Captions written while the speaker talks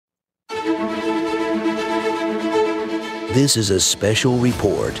This is a special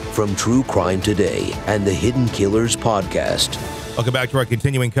report from True Crime Today and the Hidden Killers podcast. Welcome back to our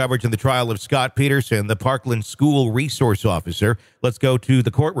continuing coverage in the trial of Scot Peterson, the Parkland School resource officer. Let's go to the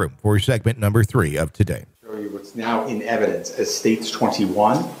courtroom for segment number 3 of today. Show you what's now in evidence as States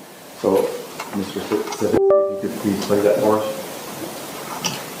 21. So, Mr. Civic, if you could please play that for us.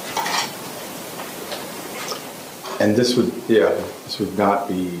 And this would not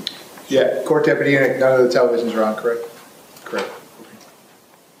be. Yeah, court deputy unit. None of the televisions are on, correct? Correct.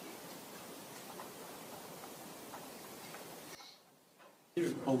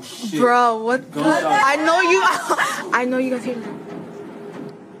 Oh, shit. Bro, what? I know you guys hear me.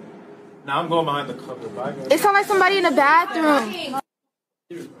 Now I'm going behind the cover. Bye, guys. It sounds like somebody in the bathroom.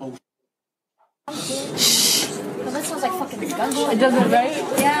 Oh, That sounds like fucking gunshot. It doesn't, right?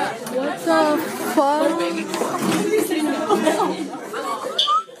 Yeah. What the fuck?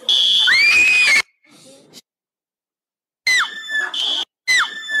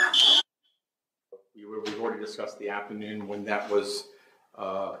 We've already discussed the afternoon when that was.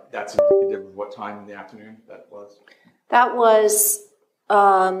 That's indicative of what time in the afternoon that was. That was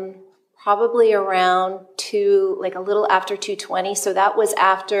probably around 2, like a little after 2:20. So that was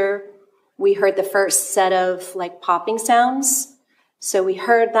after we heard the first set of like popping sounds. So we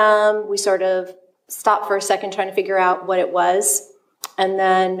heard them. We sort of stopped for a second trying to figure out what it was. And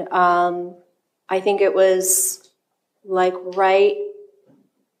then I think it was like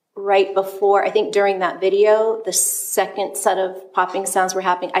right before, I think during that video, the second set of popping sounds were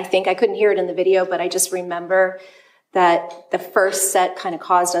happening. I think I couldn't hear it in the video, but I just remember that the first set kind of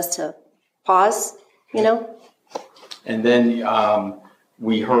caused us to pause, you know? And then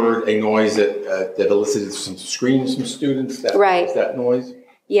we heard a noise that elicited some screams from students. Right. Was that noise?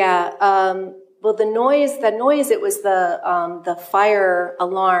 Yeah. Well, the noise, it was the fire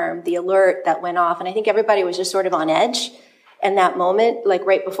alarm, the alert that went off. And I think everybody was just sort of on edge in that moment, like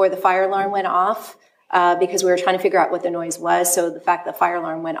right before the fire alarm went off, because we were trying to figure out what the noise was. So the fact that the fire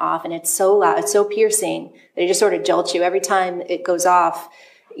alarm went off, and it's so loud, it's so piercing, that it just sort of jolts you every time it goes off.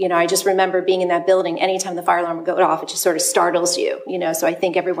 You know, I just remember being in that building, anytime the fire alarm would go off, it just sort of startles you, you know. So I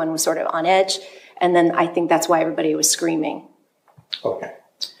think everyone was sort of on edge. And then I think that's why everybody was screaming. Okay.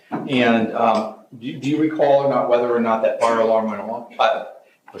 And do you recall or not whether or not that fire alarm went off,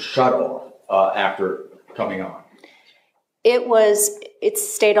 was shut off after coming on? It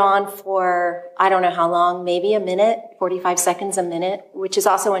stayed on for, I don't know how long, maybe a minute, 45 seconds, a minute, which is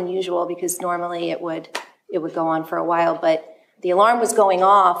also unusual because normally it would go on for a while. But the alarm was going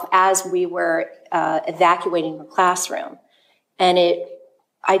off as we were evacuating the classroom. And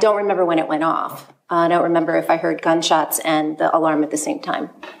I don't remember when it went off. I don't remember if I heard gunshots and the alarm at the same time.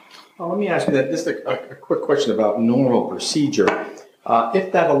 Well, let me ask you that. Just a quick question about normal procedure.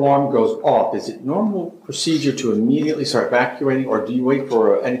 If that alarm goes off, is it normal procedure to immediately start evacuating, or do you wait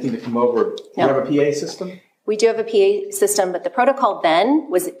for anything to come over? Do you have a PA system? We do have a PA system, but the protocol then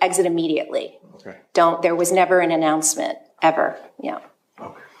was exit immediately. Okay. There was never an announcement, ever. Yeah.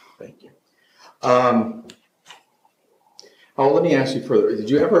 Okay, thank you. Let me ask you further. Did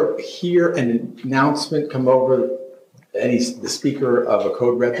you ever hear an announcement come over the speaker of a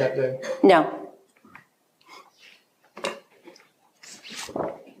code red that day? No.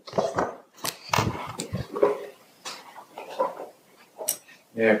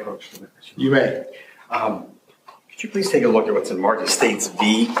 May I approach the witness? You may. Could you please take a look at what's in marked as States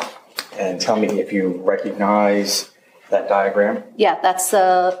V and tell me if you recognize that diagram? Yeah, that's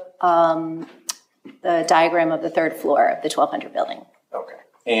the diagram of the third floor of the 1200 building. Okay.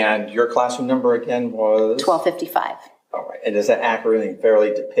 And your classroom number again was? 1255. All right. And does that accurately and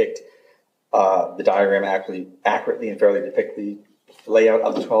fairly depict the diagram accurately and fairly depict the layout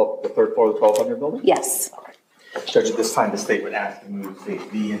of the third floor of the 1200 building? Yes. All right. Judge, at this time, the state would ask to move State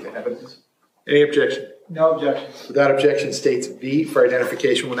V into evidence. Any objection? No objection. Without objection, States V for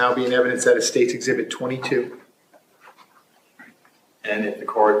identification will now be in evidence. That is States Exhibit 22. And if the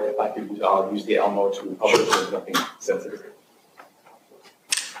court, if I could use the Elmo to publish, there's nothing sensitive.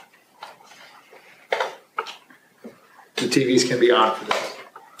 The TVs can be on for this.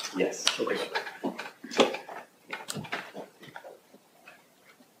 Yes. Okay.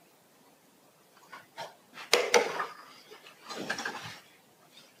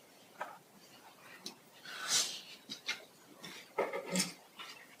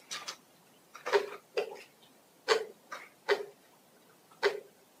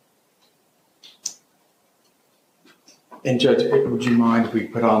 And Judge, would you mind if we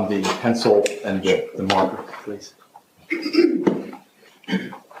put on the pencil and the marker, please?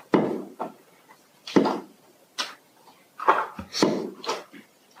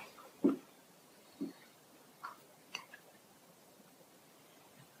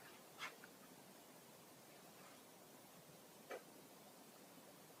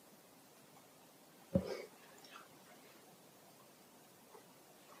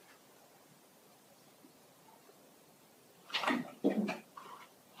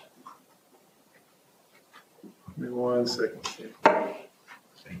 me 1 second.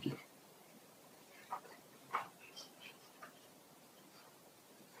 Thank you.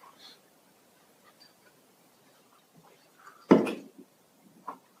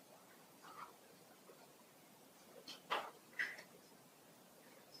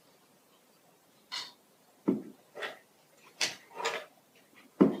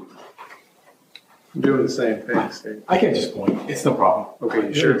 I'm doing the same thing, Steve. I can just point. It's no problem.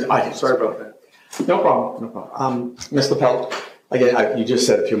 Okay, sure. Sorry about that. No problem. No problem. Ms. LaPelle, again, you just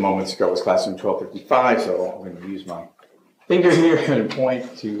said a few moments ago it was classroom 1255, so I'm going to use my finger here and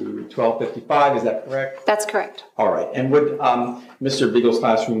point to 1255. Is that correct? That's correct. All right. And would Mr. Beagle's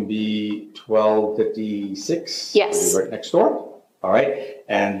classroom be 1256? Yes. Right next door. All right.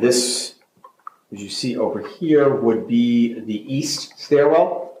 And this, as you see over here, would be the east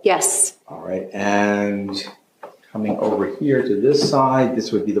stairwell. Yes. All right. And coming over here to this side,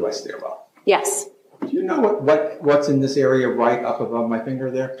 this would be the west stairwell. Yes. Do you know what's in this area right up above my finger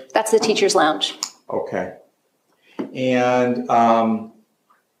there? That's the teacher's lounge. Okay. And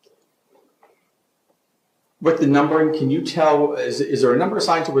with the numbering, can you tell, is there a number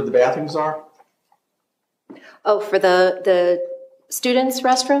assigned to where the bathrooms are? Oh, for the students'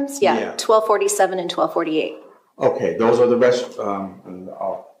 restrooms? Yeah. 1247 and 1248. Okay, those are the and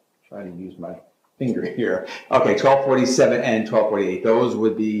I'll try to use my finger here. Okay, 1247 and 1248. Those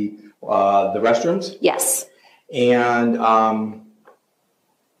would be the restrooms? Yes. And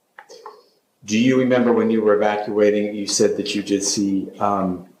do you remember when you were evacuating, you said that you did see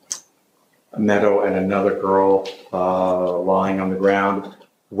a Meadow and another girl lying on the ground.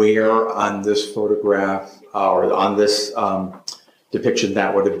 Where on this photograph or on this depiction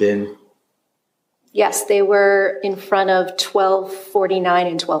that would have been? Yes, they were in front of 1249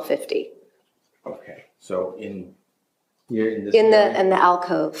 and 1250. Okay, so in here in this in area? the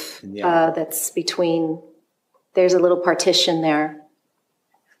alcove, In the alcove. that's between. There's a little partition there.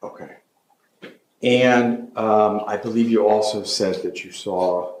 Okay. And I believe you also said that you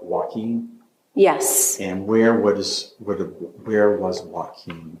saw Joaquin. Yes. And where was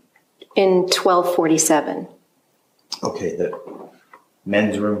Joaquin? In 1247. Okay, the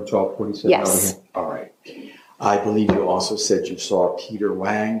men's room, 1247. Yes. Over here? All right. I believe you also said you saw Peter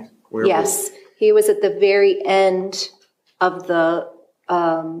Wang. Where Yes, he was at the very end of the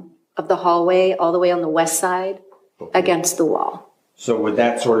hallway, all the way on the west side, against the wall. So would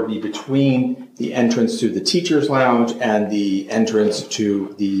that sort of be between the entrance to the teacher's lounge and the entrance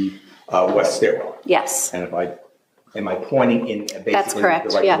to the west stairwell? Yes. And am I pointing in basically That's correct,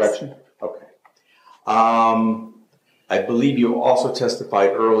 the right yes. direction? Okay. I believe you also testified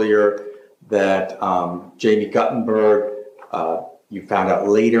earlier that Jamie Guttenberg, you found out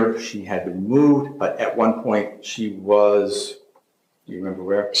later she had been moved, but at one point she was, do you remember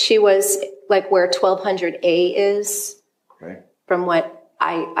where? She was like where 1200A is. Okay. From what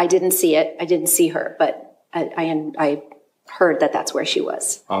I didn't see it, I didn't see her, but I heard that that's where she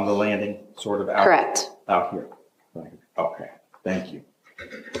was. On the landing, sort of out. Correct. Out here. Right. Okay. Thank you.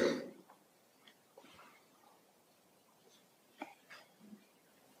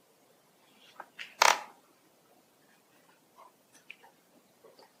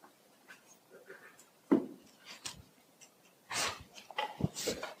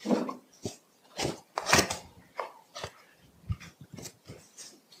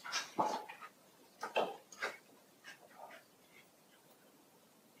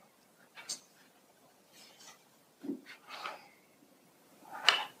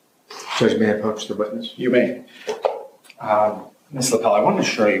 Judge, may I approach the witness? You may. Ms. LaPelle, I want to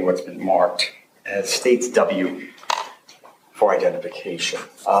show you what's been marked as States W for identification.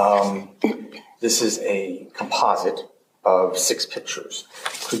 This is a composite of 6 pictures.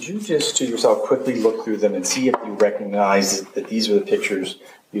 Could you just to yourself quickly look through them and see if you recognize that these are the pictures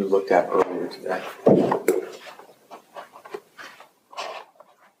you looked at earlier today?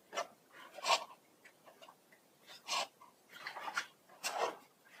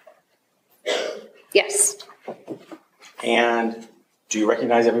 Yes, And do you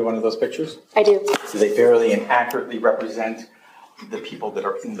recognize every one of those pictures? I do. Do they fairly and accurately represent the people that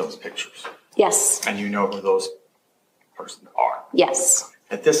are in those pictures? Yes. And you know who those persons are? Yes.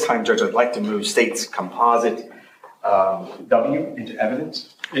 At this time, Judge, I'd like to move State's composite W into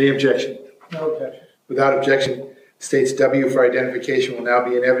evidence. Any objection? No objection. Without objection, States W for identification will now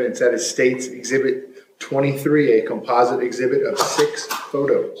be in evidence. That is States Exhibit 23, a composite exhibit of 6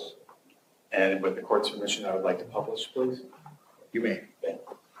 photos. And with the court's permission, I would like to publish, please. You may.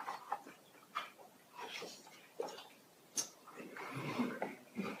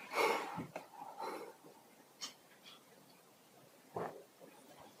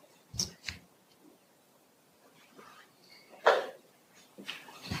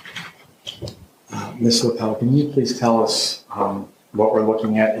 Ms. Lapel, can you please tell us what we're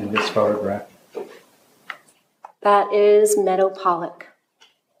looking at in this photograph? That is Meadow Pollock.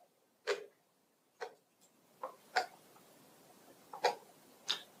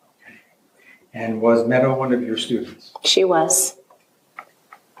 And was Meadow one of your students? She was.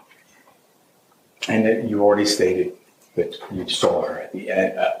 And that you already stated that you saw her at the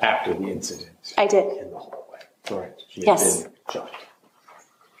end, after the incident. I did. In the hallway. Correct. She had Yes. been shot.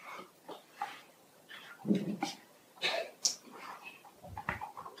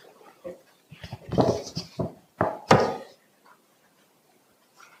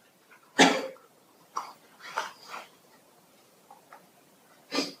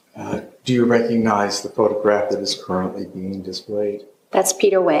 Do you recognize the photograph that is currently being displayed? That's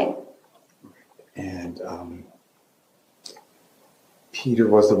Peter Wang. And Peter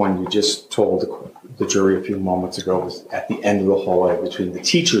was the one you just told the jury a few moments ago was at the end of the hallway between the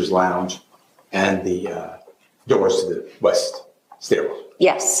teacher's lounge and the doors to the west stairwell.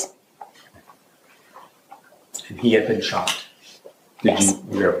 Yes. And he had been shot. Did Yes.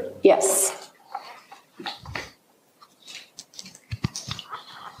 you hear? Yes.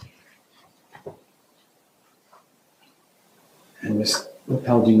 And Ms.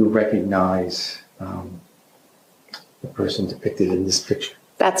 Lapel, do you recognize the person depicted in this picture?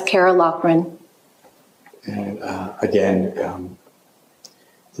 That's Kara Loughran. And again,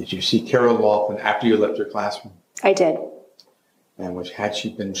 did you see Carol Laughlin after you left your classroom? I did. And which had she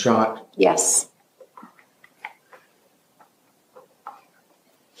been shot? Yes.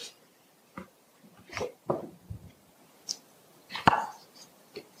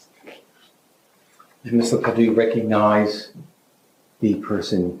 And Ms. Lapel, do you recognize the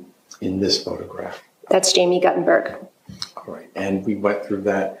person in this photograph? That's Jamie Guttenberg. All right. And we went through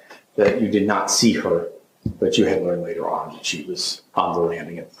that you did not see her, but you had learned later on that she was on the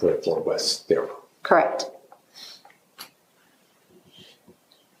landing at the third floor west stairwell. Correct.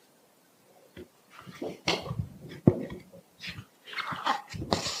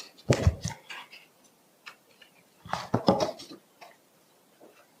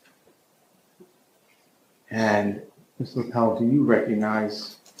 And Ms. Lapel, do you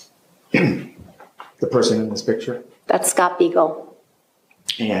recognize the person in this picture? That's Scott Beagle.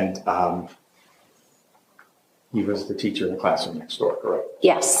 And he was the teacher in the classroom next door, correct?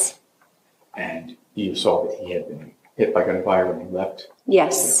 Yes. And you saw that he had been hit by gunfire when he left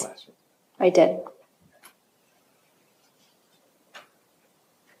Yes. the classroom. I did.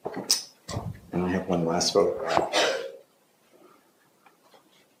 And I have one last photograph.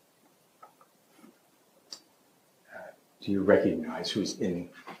 Do you recognize who's in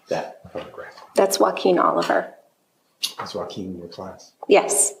that photograph? That's Joaquin Oliver. Was Joaquin in your class?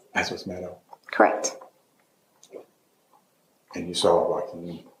 Yes. As was Meadow. Correct. And you saw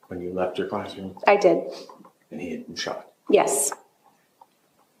Joaquin when you left your classroom? I did. And he had been shot? Yes.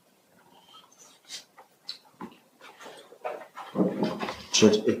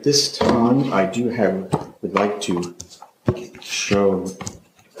 Judge, at this time, I would like to show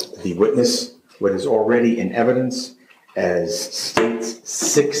the witness what is already in evidence as states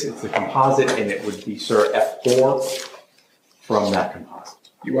 6. It's a composite, and it would be, sir, F4 from that composite.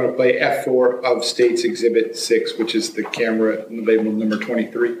 You want to play F4 of States Exhibit 6, which is the camera labeled number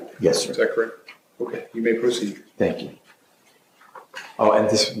 23? Yes, sir. Is that correct? Okay, you may proceed. Thank you. Oh, and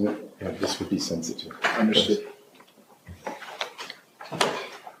this would be sensitive. Understood.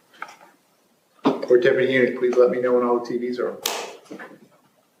 Court Deputy Unit, please let me know when all the TVs are on.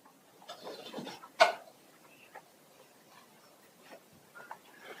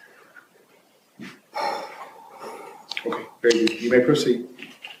 Okay, very good. You may proceed.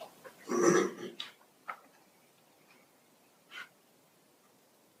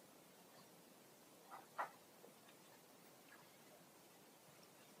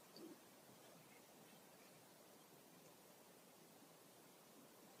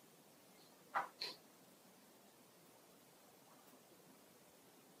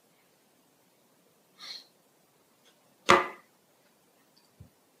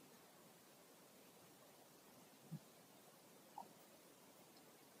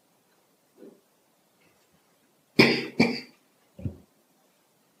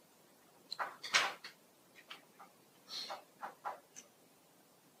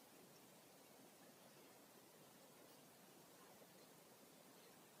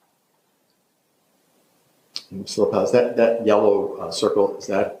 Ms. Lopez, that yellow circle, is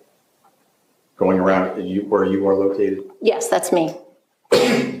that going around where you are located? Yes, that's me.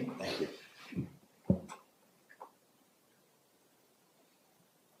 Thank you.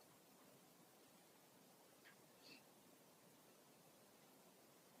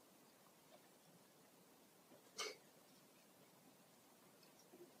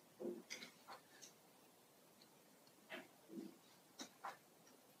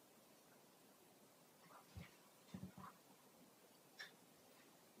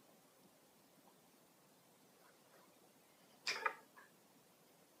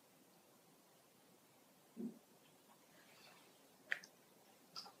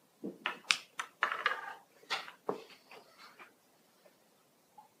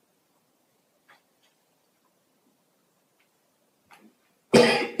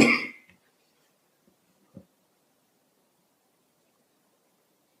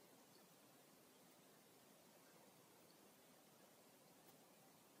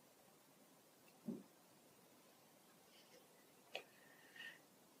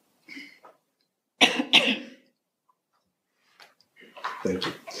 Thank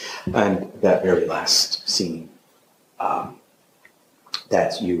you. And that very last scene,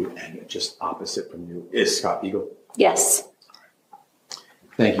 that's you, and just opposite from you is Scott Eagle. Yes.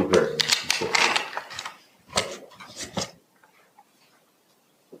 Thank you very much.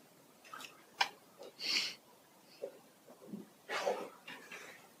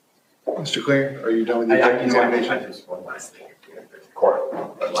 Mr. Clear, are you done with your examination? Just one last thing, if the court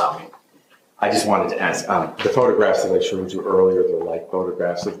allow me. I just wanted to ask, the photographs that I showed you earlier, the light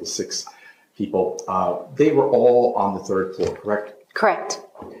photographs of the 6 people, they were all on the 3rd floor, correct? Correct.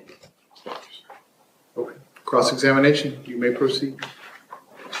 Okay. Cross-examination, you may proceed.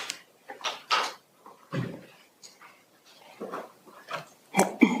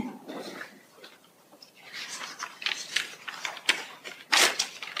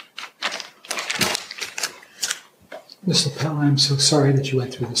 Ms. LaPelle, I'm so sorry that you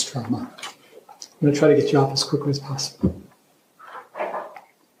went through this trauma. I'm going to try to get you off as quickly as possible.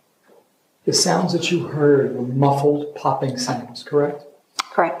 The sounds that you heard were muffled, popping sounds, correct?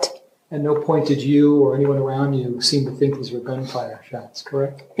 Correct. At no point did you or anyone around you seem to think these were gunfire shots,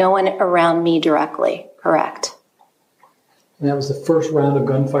 correct? No one around me directly, correct. And that was the first round of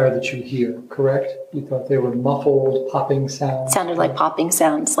gunfire that you hear, correct? You thought they were muffled, popping sounds? Sounded like popping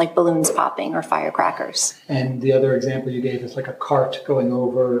sounds, like balloons popping or firecrackers. And the other example you gave is like a cart going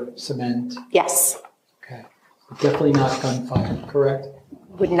over cement? Yes. Okay. Definitely not gunfire, correct?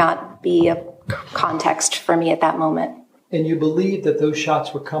 Would not be a context for me at that moment. And you believe that those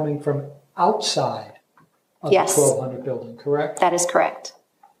shots were coming from outside of Yes. the 1200 building, correct? That is correct.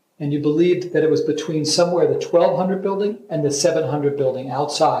 And you believed that it was between somewhere the 1200 building and the 700 building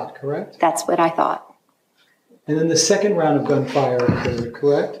outside, correct? That's what I thought. And then the second round of gunfire occurred,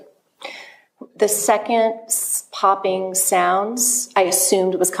 correct? The second popping sounds, I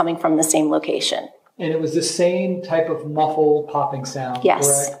assumed was coming from the same location. And it was the same type of muffled popping sound,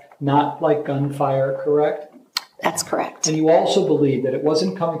 Yes. correct? Not like gunfire, correct? That's correct. And you also believe that it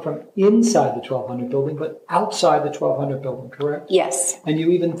wasn't coming from inside the 1200 building, but outside the 1200 building, correct? Yes. And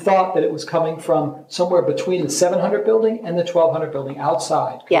you even thought that it was coming from somewhere between the 700 building and the 1200 building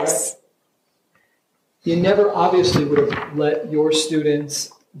outside, correct? Yes. You never obviously would have let your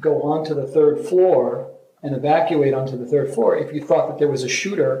students go onto the 3rd floor and evacuate onto the 3rd floor if you thought that there was a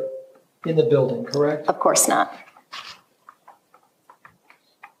shooter in the building, correct? Of course not.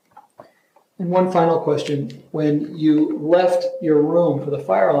 And one final question. When you left your room for the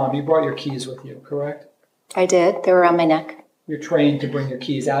fire alarm, you brought your keys with you, correct? I did. They were around my neck. You're trained to bring your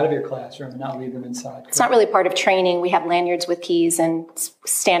keys out of your classroom and not leave them inside, correct? It's not really part of training. We have lanyards with keys, and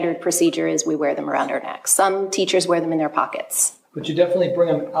standard procedure is we wear them around our necks. Some teachers wear them in their pockets. But you definitely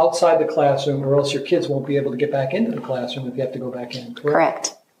bring them outside the classroom, or else your kids won't be able to get back into the classroom if you have to go back in,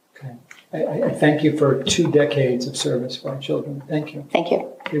 correct? Correct. Okay. I thank you for 2 decades of service for our children. Thank you. Thank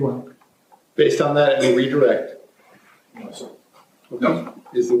you. You're welcome. Based on that, any redirect? No, sir. Okay. No.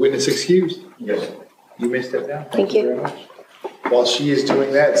 Is the witness excused? Yes, sir. You may step down. Thank you. Very much. While she is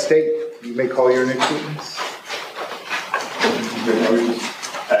doing that, State, you may call your next witness.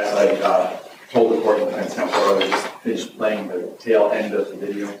 As I told the court and defense counsel earlier, just finished playing the tail end of the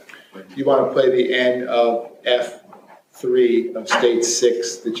video. You want to play the end of F3 of State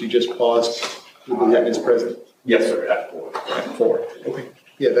 6 that you just paused with the witness present? Yes, sir, F4. F4. Okay.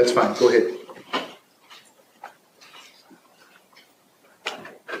 Yeah, that's fine. Go ahead.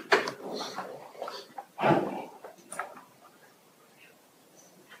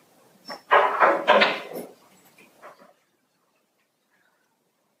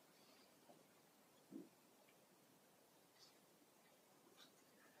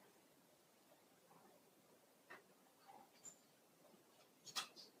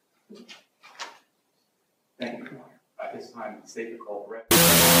 Thank you. At this time, the state will call Brett.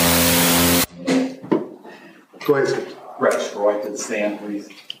 Go ahead, sir. Brett Schroy to the stand, please.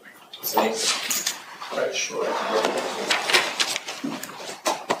 Thanks. Brett Schroy.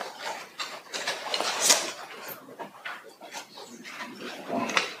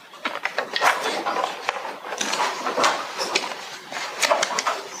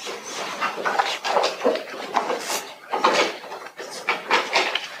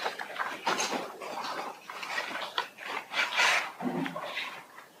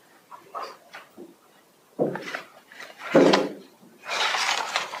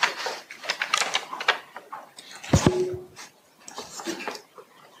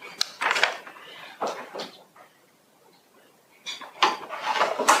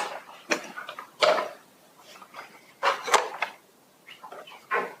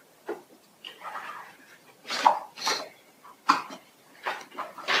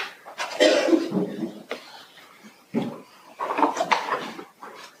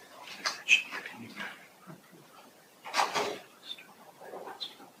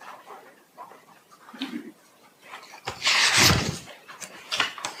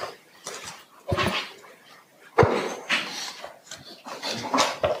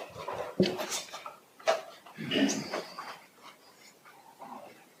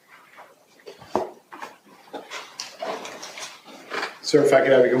 Sir, if I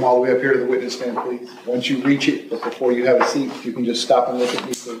could have you come all the way up here to the witness stand, please. Once you reach it, but before you have a seat, if you can just stop and look at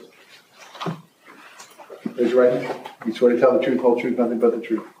me, please. Raise your right hand. You swear to tell the truth, whole truth, nothing but the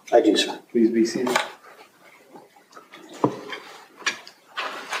truth. I do, sir. Please be seated.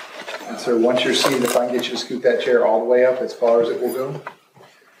 And sir, once you're seated, if I can get you to scoot that chair all the way up as far as it will go.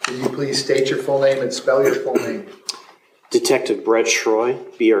 Can you please state your full name and spell your full name? Detective Brett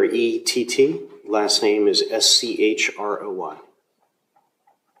Schroy, B-R-E-T-T. Last name is S-C-H-R-O-Y.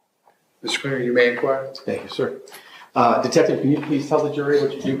 Mr. Springer, you may inquire. Thank you, sir. Detective, can you please tell the jury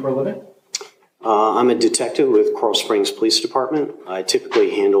what you do for a living? I'm a detective with Coral Springs Police Department. I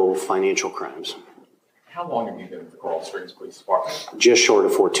typically handle financial crimes. How long have you been with the Coral Springs Police Department? Just short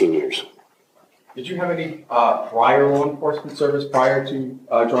of 14 years. Did you have any prior law enforcement service prior to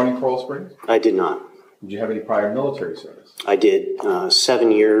joining Coral Springs? I did not. Did you have any prior military service? I did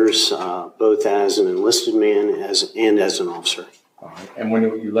 7 years, both as an enlisted man and as an officer. All right. And when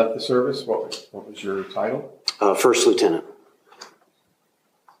you left the service, what was your title? First lieutenant.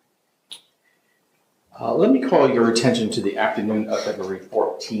 Let me call your attention to the afternoon of February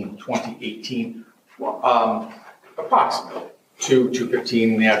 14, 2018, approximately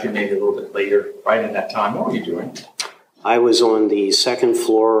 2:15 in the afternoon, maybe a little bit later, right in that time. What were you doing? I was on the second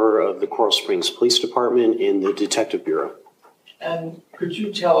floor of the Coral Springs Police Department in the Detective Bureau. And could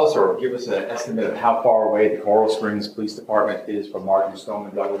you tell us or give us an estimate of how far away the Coral Springs Police Department is from Martin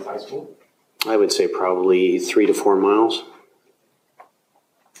Stoneman Douglas High School? I would say probably 3 to 4 miles.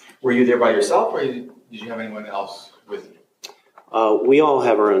 Were you there by yourself, or did you have anyone else with you? We all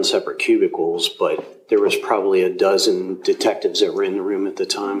have our own separate cubicles, but there was probably a dozen detectives that were in the room at the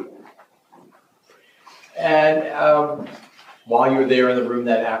time. And while you were there in the room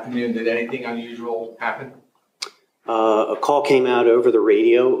that afternoon, did anything unusual happen? A call came out over the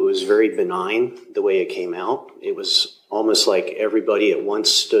radio. It was very benign the way it came out. It was almost like everybody at once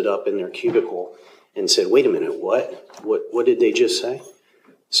stood up in their cubicle and said, "Wait a minute, what did they just say?"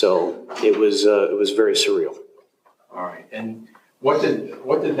 So it was very surreal. All right. And what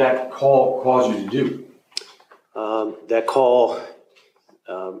did that call cause you to do? That call,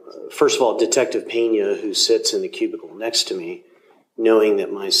 first of all, Detective Pena, who sits in the cubicle next to me, knowing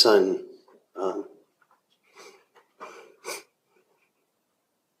that my son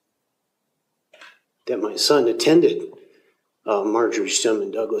attended Marjorie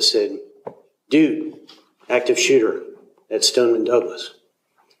Stoneman Douglas, said, "Dude, active shooter at Stoneman Douglas."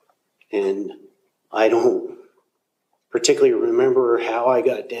 And I don't particularly remember how I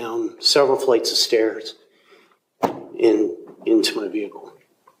got down several flights of stairs into my vehicle.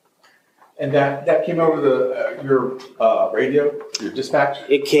 And that came over your radio, your dispatch?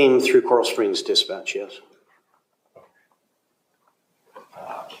 It came through Coral Springs Dispatch, yes.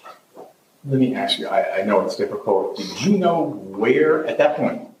 Let me ask you, I know it's difficult. Did you know at that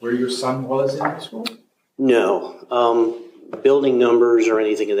point, where your son was in high school? No. Building numbers or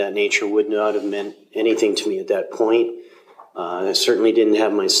anything of that nature would not have meant anything to me at that point. I certainly didn't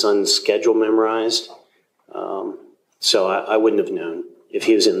have my son's schedule memorized. So I wouldn't have known if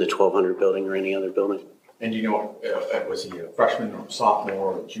he was in the 1200 building or any other building. And you know, was he a freshman or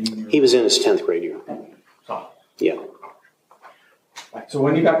sophomore or junior? He was in his 10th grade year. Sophomore. Yeah. So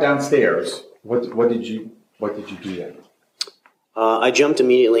when you got downstairs, what did you do then? I jumped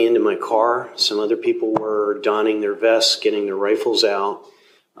immediately into my car. Some other people were donning their vests, getting their rifles out.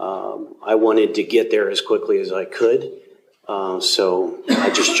 I wanted to get there as quickly as I could. So I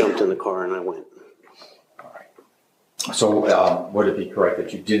just jumped in the car and I went. All right. So would it be correct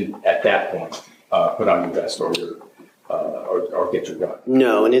that you didn't, at that point, put on your vest or get your gun?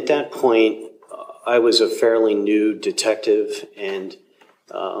 No, and at that point, I was a fairly new detective, and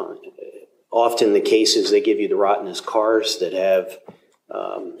often the cases, they give you the rottenest cars that have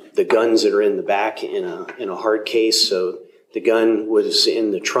the guns that are in the back in a hard case. So the gun was in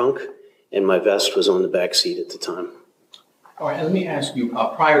the trunk, and my vest was on the back seat at the time. All right, and let me ask you,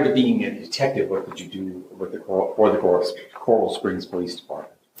 prior to being a detective, what did you do with the Coral Springs Police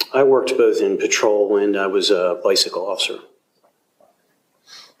Department? I worked both in patrol and I was a bicycle officer.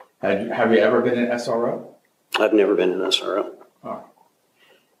 Have you ever been an SRO? I've never been an SRO. All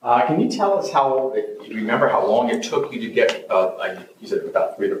right. Can you tell us if you remember how long it took you to get, you said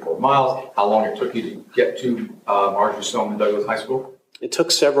about 3 to 4 miles, how long it took you to get to Marjorie Stoneman Douglas High School? It took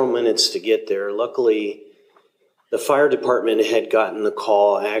several minutes to get there. Luckily, the fire department had gotten the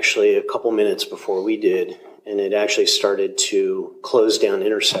call actually a couple minutes before we did, and it actually started to close down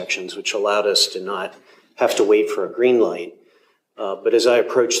intersections, which allowed us to not have to wait for a green light. But as I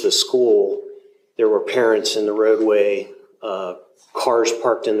approached the school, there were parents in the roadway, cars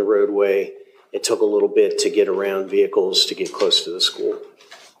parked in the roadway, it took a little bit to get around vehicles to get close to the school.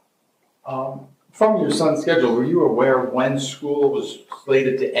 From your son's schedule, were you aware when school was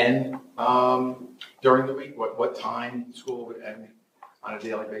slated to end during the week? What time school would end on a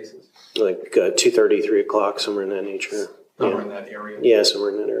daily basis? Like 2:30, 3 o'clock, somewhere in that nature. Somewhere in that area? Yeah,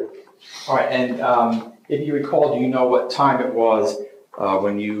 somewhere in that area. All right, and if you recall, do you know what time it was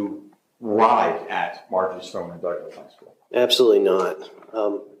when you arrived at Marjorie Stoneman Douglas High School? Absolutely not.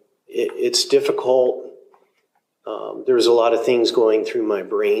 It's difficult. There was a lot of things going through my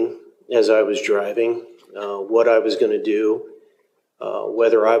brain as I was driving, what I was going to do,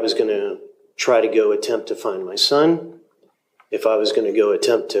 whether I was going to try to go attempt to find my son, if I was going to go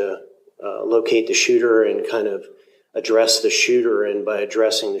attempt to locate the shooter and kind of address the shooter, and by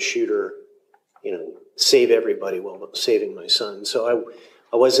addressing the shooter, save everybody while saving my son. So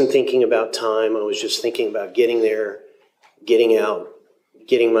I wasn't thinking about time. I was just thinking about getting there, getting out,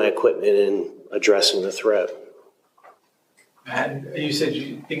 getting my equipment, and addressing the threat. And you said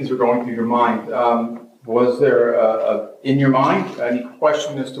things were going through your mind. Was there, in your mind, any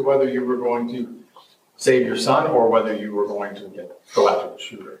question as to whether you were going to save your son or whether you were going to go after the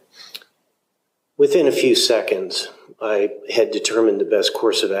shooter? Within a few seconds, I had determined the best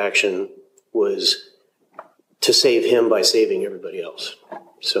course of action was to save him by saving everybody else.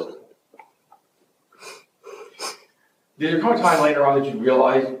 So, did there come a time later on that you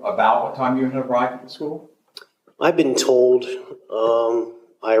realized about what time you had arrived at the school? I've been told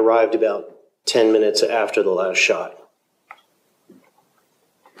I arrived about 10 minutes after the last shot.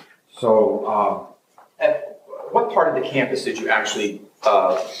 So, at what part of the campus did you actually,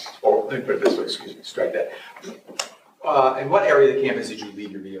 or let me put it this way, excuse me, strike that. In what area of the campus did you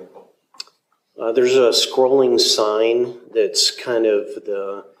leave your vehicle? There's a scrolling sign that's kind of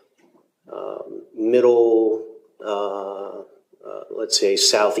the middle, let's say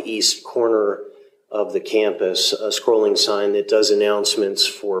southeast corner of the campus, a scrolling sign that does announcements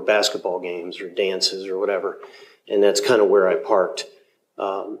for basketball games or dances or whatever. And that's kind of where I parked.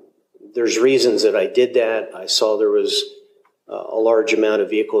 There's reasons that I did that. I saw there was a large amount of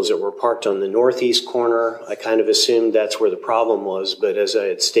vehicles that were parked on the northeast corner. I kind of assumed that's where the problem was, but as I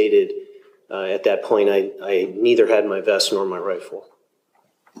had stated at that point, I neither had my vest nor my rifle.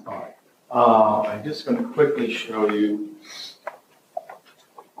 All right. I'm just going to quickly show you.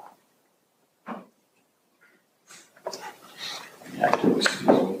 Actually, excuse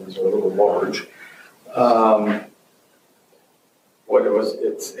me, these are a little large. What it was,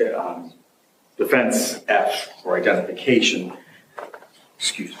 it's defense F for identification.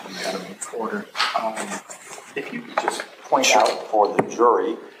 Excuse me, out of order. If you could just point out for the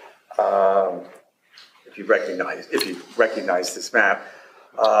jury, if you recognize this map,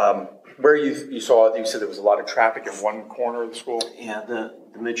 where you saw, you said there was a lot of traffic in one corner of the school? Yeah, the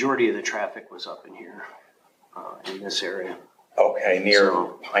majority of the traffic was up in here, in this area. Okay, near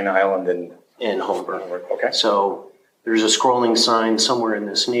Pine Island and Holbrook. Okay. So there's a scrolling sign somewhere in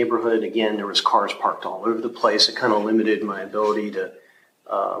this neighborhood. Again, there was cars parked all over the place. It kind of limited my ability to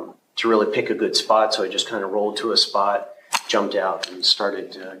really pick a good spot. So I just kind of rolled to a spot, jumped out, and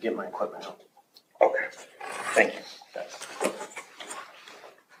started to get my equipment out. Okay, thank you.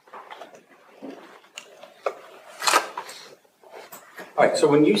 All right, so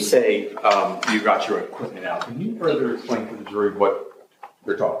when you say you got your equipment out, can you further explain to the jury what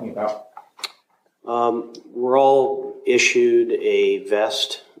you're talking about? We're all issued a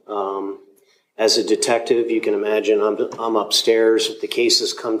vest. As a detective, you can imagine I'm upstairs. The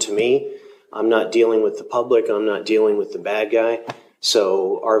cases come to me. I'm not dealing with the public. I'm not dealing with the bad guy.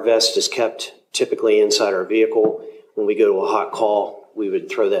 So our vest is kept typically inside our vehicle. When we go to a hot call, we would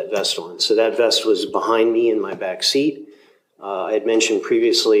throw that vest on. So that vest was behind me in my back seat. I had mentioned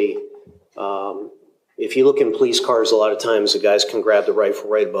previously, if you look in police cars, a lot of times the guys can grab the rifle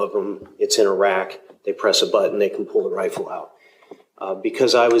right above them. It's in a rack. They press a button, they can pull the rifle out.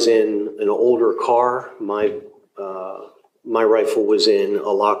 Because I was in an older car, my rifle was in a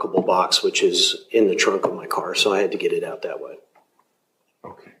lockable box, which is in the trunk of my car, so I had to get it out that way.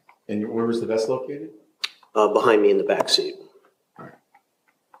 Okay. And where was the vest located? Behind me in the back seat. All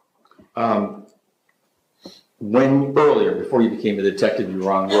right. When earlier, before you became a detective, you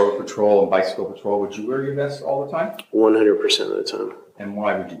were on road patrol and bicycle patrol, would you wear your vest all the time? 100% of the time. And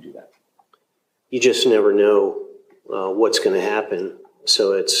why would you do that? You just never know what's going to happen.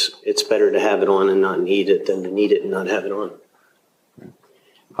 So it's better to have it on and not need it than to need it and not have it on.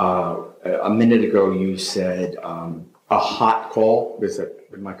 A minute ago, you said a hot call.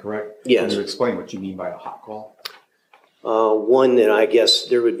 Am I correct? Yes. Can you explain what you mean by a hot call? One that I guess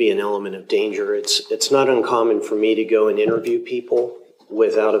there would be an element of danger. It's not uncommon for me to go and interview people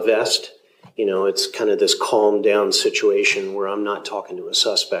without a vest. you know, it's kind of this calm down situation where I'm not talking to a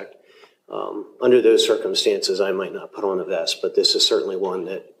suspect. Under those circumstances, I might not put on a vest, but this is certainly one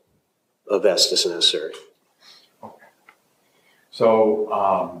that a vest is necessary. Okay.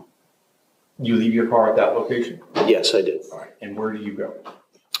 So you leave your car at that location? Yes, I did. All right. And where do you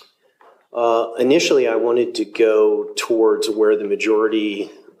go? Initially, I wanted to go towards where the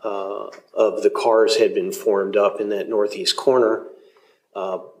majority of the cars had been formed up in that northeast corner.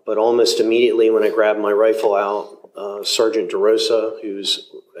 But almost immediately when I grabbed my rifle out, Sergeant DeRosa, who's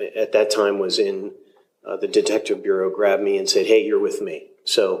at that time was in the Detective Bureau, grabbed me and said, "Hey, you're with me."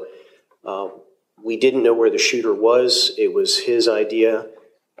 So we didn't know where the shooter was. It was his idea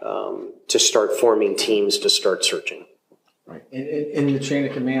to start forming teams to start searching. Right. And in the chain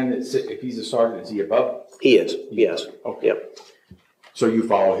of command, if he's a sergeant, is he above? He is, yes. Okay. Yep. So you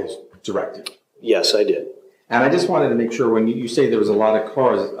follow his directive? Yes, I did. And I just wanted to make sure, when you say there was a lot of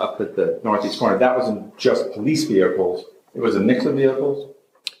cars up at the northeast corner, that wasn't just police vehicles, it was a mix of vehicles?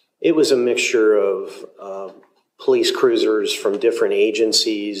 It was a mixture of police cruisers from different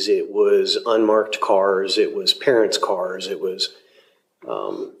agencies. It was unmarked cars. It was parents' cars. It was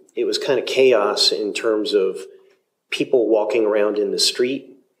kind of chaos in terms of people walking around in the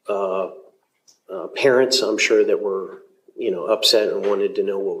street. Parents, I'm sure, that were, you know, upset and wanted to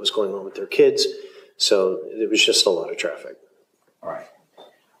know what was going on with their kids. So there was just a lot of traffic. All right.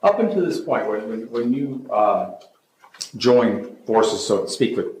 Up until this point, when you joined forces, so to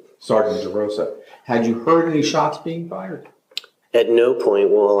speak, with Sergeant DeRosa, had you heard any shots being fired? At no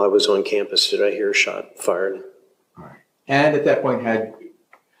point while I was on campus did I hear a shot fired. All right. And at that point,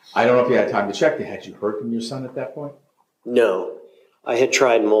 I don't know if you had time to check, had you heard from your son at that point? No. I had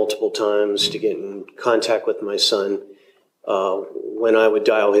tried multiple times to get in contact with my son. When I would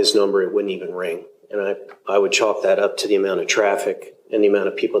dial his number, it wouldn't even ring. And I would chalk that up to the amount of traffic and the amount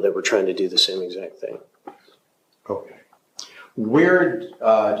of people that were trying to do the same exact thing. Okay. Where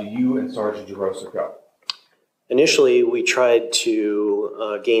do you and Sergeant DeRosa go? Initially, we tried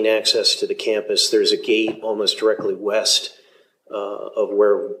to gain access to the campus. There's a gate almost directly west of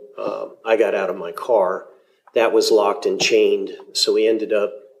where I got out of my car. That was locked and chained, so we ended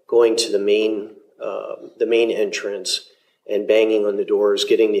up going to the main entrance and banging on the doors,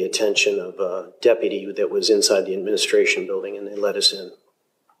 getting the attention of a deputy that was inside the administration building, and they let us in.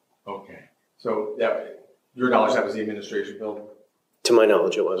 Okay. So your knowledge, that was the administration building? To my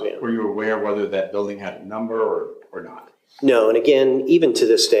knowledge, it was, yeah. Were you aware whether that building had a number or not? No, and again, even to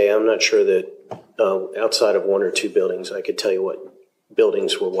this day, I'm not sure that outside of one or two buildings, I could tell you what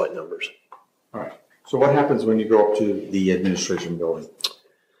buildings were what numbers. All right. So what happens when you go up to the administration building?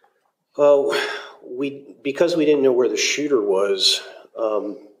 Because we didn't know where the shooter was,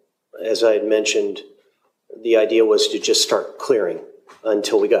 as I had mentioned, the idea was to just start clearing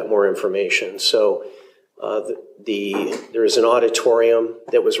until we got more information. So there was an auditorium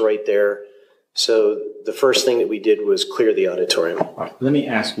that was right there. So the first thing that we did was clear the auditorium. All right. Let me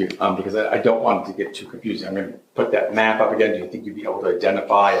ask you, because I don't want it to get too confusing. I'm going to put that map up again. Do you think you'd be able to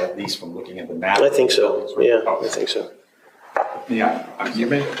identify, at least from looking at the map? I think so. Yeah, I think so. Yeah, you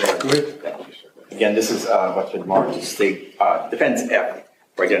may. Again, this is what's been marked as State Defense F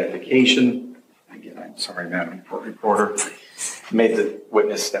for identification. Again, I'm sorry, Madam Reporter. Made the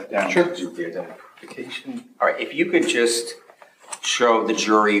witness step down to do the identification. All right, if you could just show the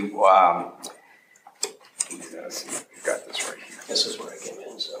jury. Got this right here. This is where I came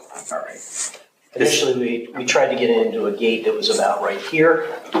in. So, all right. Initially, we tried to get into a gate that was about right here.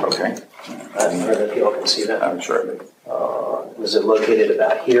 Okay. I don't know if you all can see that. I'm sure. Was it located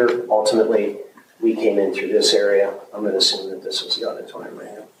about here? Ultimately, we came in through this area. I'm going to assume that this is the auditorium right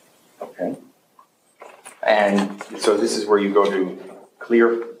here. Okay. And so this is where you go to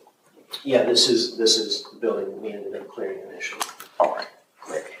clear? Yeah, this is the building we ended up clearing initially. All right.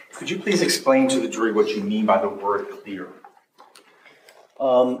 Great. Could you please explain to the jury what you mean by the word clear?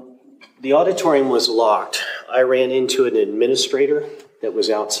 The auditorium was locked. I ran into an administrator that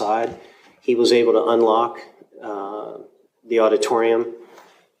was outside. He was able to unlock the auditorium.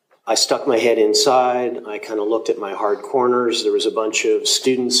 I stuck my head inside. I kind of looked at my hard corners. There was a bunch of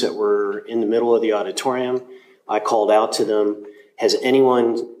students that were in the middle of the auditorium. I called out to them, has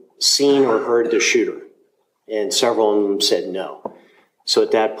anyone seen or heard the shooter? And several of them said no. So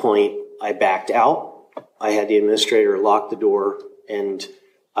at that point, I backed out. I had the administrator lock the door, and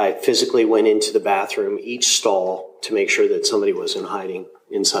I physically went into the bathroom, each stall, to make sure that somebody wasn't hiding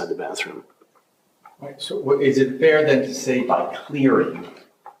inside the bathroom. Right. So is it fair then to say by clearing,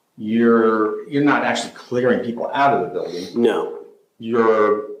 you're not actually clearing people out of the building? No.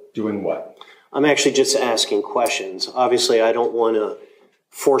 You're doing what? I'm actually just asking questions. Obviously, I don't want to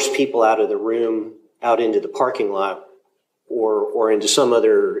force people out of the room, out into the parking lot, or into some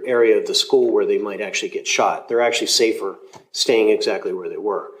other area of the school where they might actually get shot. They're actually safer staying exactly where they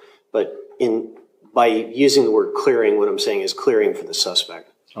were. But by using the word clearing, what I'm saying is clearing for the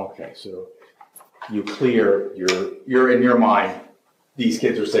suspect. Okay, so you clear, you're in your mind, these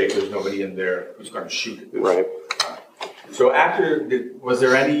kids are safe, there's nobody in there who's going to shoot at this. Right. So was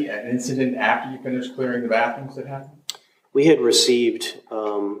there an incident after you finished clearing the bathrooms that happened? We had received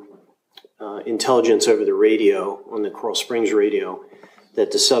intelligence over the radio, on the Coral Springs radio,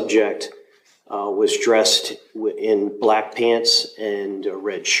 that the subject was dressed in black pants and a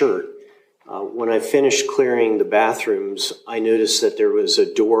red shirt. When I finished clearing the bathrooms, I noticed that there was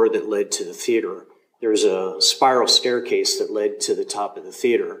a door that led to the theater. There was a spiral staircase that led to the top of the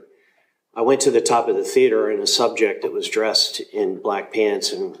theater. I went to the top of the theater, and a subject that was dressed in black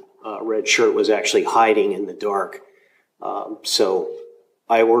pants and a red shirt was actually hiding in the dark. So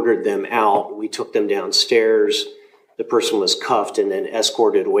I ordered them out. We took them downstairs. The person was cuffed and then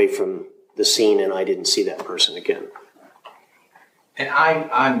escorted away from the scene, and I didn't see that person again. And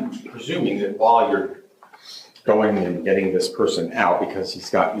I'm presuming that while you're going and getting this person out, because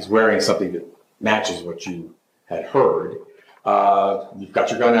he's wearing something that matches what you had heard, you've got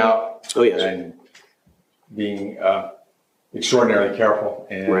your gun out. Oh, yes. And being extraordinarily careful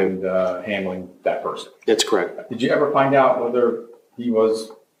and right. Handling that person. That's correct. Did you ever find out whether he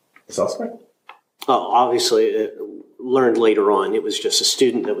was a suspect? Oh, obviously, learned later on. It was just a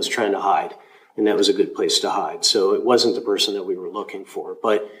student that was trying to hide, and that was a good place to hide. So it wasn't the person that we were looking for.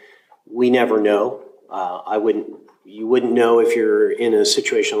 But we never know. You wouldn't know if you're in a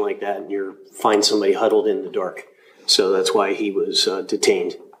situation like that and you find somebody huddled in the dark. So that's why he was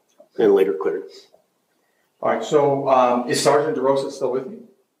detained and later cleared. All right, so is Sergeant DeRosa still with you?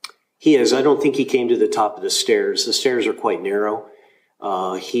 He is. I don't think he came to the top of the stairs. The stairs are quite narrow.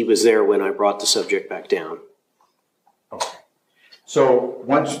 He was there when I brought the subject back down. Okay. So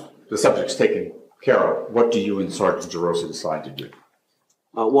once the subject's taken care of, what do you and Sergeant DeRosa decide to do?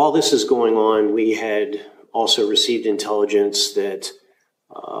 While this is going on, we had also received intelligence that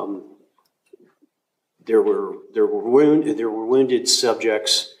there were wounded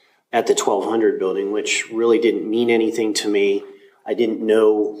subjects at the 1200 building, which really didn't mean anything to me. I didn't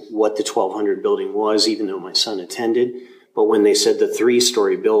know what the 1200 building was, even though my son attended. But when they said the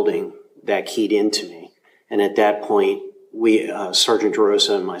 3-story building, that keyed into me. And at that point, we, Sergeant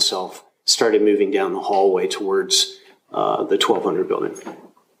DeRosa and myself, started moving down the hallway towards the 1200 building.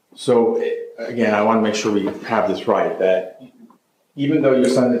 So, again, I want to make sure we have this right, that even though your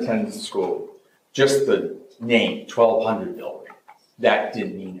son attends the school, just the name, 1200 building, that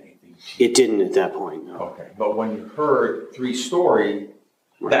didn't mean anything. It didn't at that point, no. Okay, but when you heard 3-story,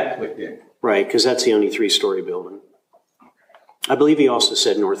 that clicked in. Right, because that's the only 3-story building. I believe he also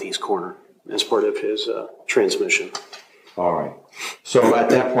said northeast corner as part of his transmission. All right. So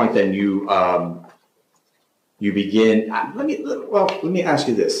at that point, then you begin. Let me ask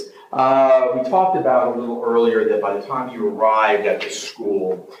you this. We talked about a little earlier that by the time you arrived at the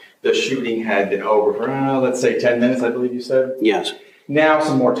school, the shooting had been over for let's say 10 minutes. I believe you said. Yes. Now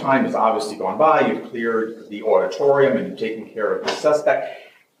some more time has obviously gone by. You've cleared the auditorium and you've taken care of the suspect.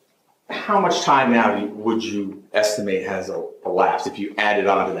 How much time now would you estimate has elapsed if you added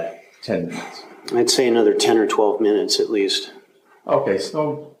on to that 10 minutes? I'd say another 10 or 12 minutes at least. Okay,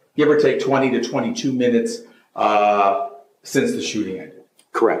 so give or take 20 to 22 minutes since the shooting ended.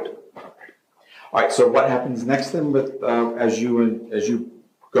 Correct. Okay. All right, so what happens next then with as you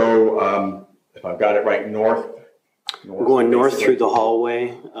go, if I've got it right, north? We're going north through the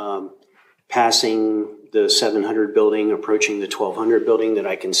hallway, passing the 700 building, approaching the 1200 building that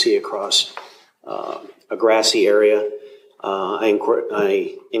I can see across a grassy area.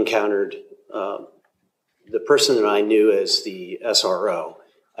 I encountered the person that I knew as the SRO.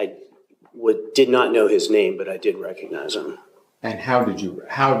 I did not know his name, but I did recognize him. And how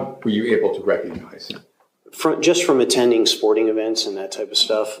were you able to recognize him? Just from attending sporting events and that type of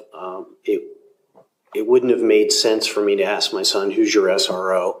stuff. It wouldn't have made sense for me to ask my son, "Who's your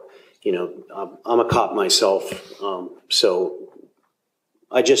SRO?" You know, I'm a cop myself, so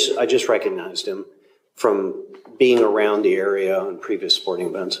I just recognized him from being around the area on previous sporting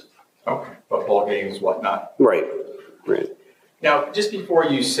events. Okay, football games, whatnot. Right. Now, just before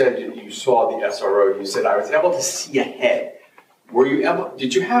you said you saw the SRO, you said I was able to see ahead. Were you able?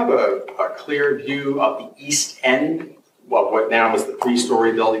 Did you have a clear view of the east end? Well, what now is the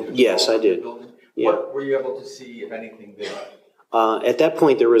 3-story building? Yes, I did. Yeah. What were you able to see, if anything, there? At that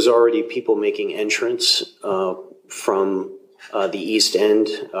point, there was already people making entrance from the east end.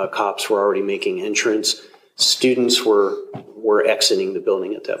 Cops were already making entrance. Students were were exiting the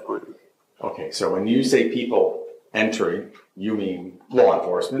building at that point. Okay, so when you say people entering, you mean law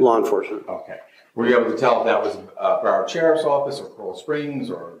enforcement? Law enforcement. Okay. Were you able to tell if that was Broward Sheriff's Office or Coral Springs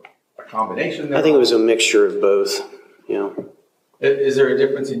or a combination thereof? I think it was a mixture of both, you know. Is there a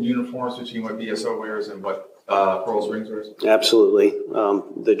difference in uniforms between what BSO wears and what Coral Springs wears? Absolutely.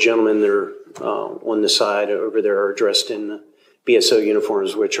 The gentlemen there on the side over there are dressed in BSO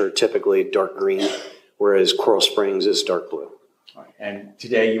uniforms, which are typically dark green, whereas Coral Springs is dark blue. All right. And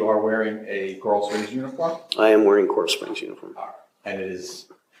today you are wearing a Coral Springs uniform? I am wearing Coral Springs uniform. All right. And it is,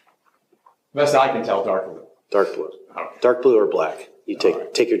 best I can tell, dark blue. Dark blue. Okay. Dark blue or black. You take All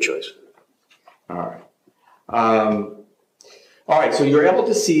right. take your choice. All right. All right, so you're able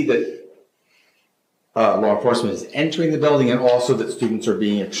to see that law enforcement is entering the building and also that students are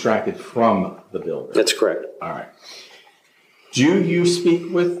being extracted from the building. That's correct. All right. Do you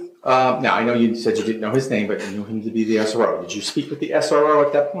speak with, now I know you said you didn't know his name, but you knew him to be the SRO. Did you speak with the SRO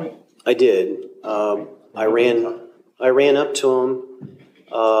at that point? I did. I ran up to him,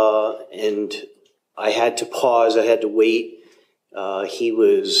 and I had to pause. I had to wait. He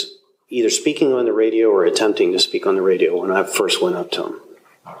was either speaking on the radio or attempting to speak on the radio when I first went up to him.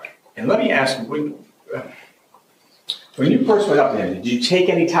 All right. And let me ask you, when you first went up to him, did you take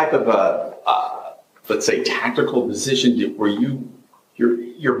any type of let's say, tactical position? Were you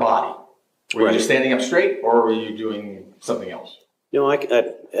your body? Were you standing up straight, or were you doing something else? No,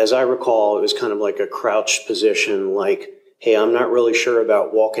 as I recall, it was kind of like a crouched position, like, hey, I'm not really sure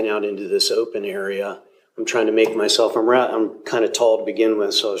about walking out into this open area. I'm trying to make myself, I'm kind of tall to begin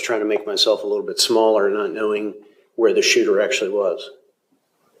with, so I was trying to make myself a little bit smaller, not knowing where the shooter actually was.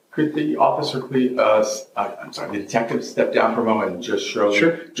 Could the officer, the detective step down for a moment and just show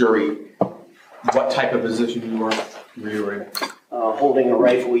the jury what type of position you were in? Holding a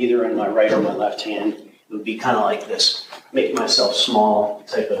rifle either in my right or my left hand. It would be kind of like this, make myself small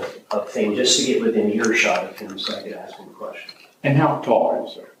type of thing, just to get within earshot of him so I could ask him a question. And how tall are you,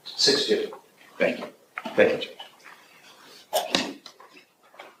 sir? 6'2". Thank you. Thank you, Judge.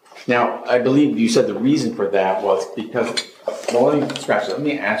 Now, I believe you said the reason for that was because, well, let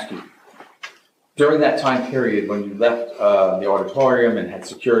me ask you, during that time period when you left the auditorium and had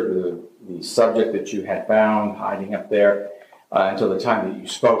secured the subject that you had found hiding up there until the time that you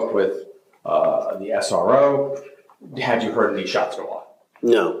spoke with the SRO, had you heard any shots go off?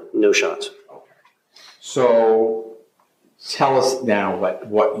 No, no shots. Okay. So tell us now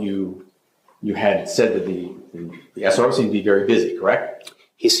what you had said that the SRO seemed to be very busy, correct?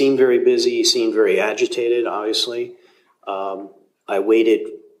 He seemed very busy. He seemed very agitated, obviously. I waited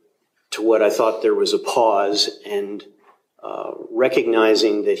to what I thought there was a pause, and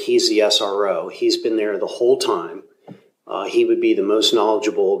recognizing that he's the SRO, he's been there the whole time. He would be the most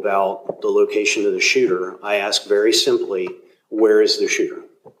knowledgeable about the location of the shooter. I asked very simply, where is the shooter?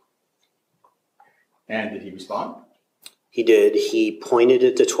 And did he respond? He did. He pointed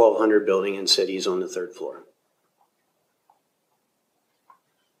at the 1200 building and said he's on the 3rd floor.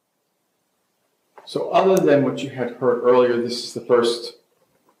 So other than what you had heard earlier, this is the first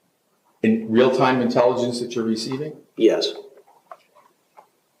in real-time intelligence that you're receiving? Yes.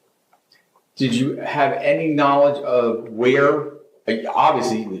 Did you have any knowledge of where,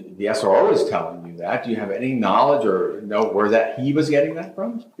 obviously the SRO is telling you that, do you have any knowledge or know where he was getting that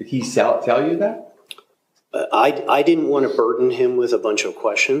from? Did he tell you that? I didn't want to burden him with a bunch of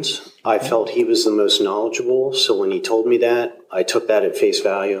questions. I felt he was the most knowledgeable, so when he told me that, I took that at face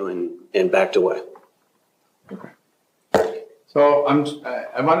value and backed away. Okay. So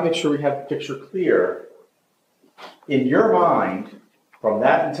I want to make sure we have the picture clear. In your mind, from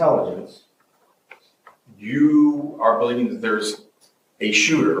that intelligence, you are believing that there's a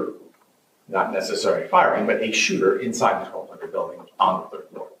shooter, not necessarily firing, but a shooter inside the 1200 building on the 3rd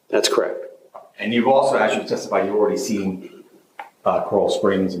floor. That's correct. And you've also, as you testified, you've already seen Coral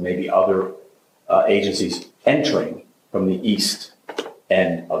Springs and maybe other agencies entering from the east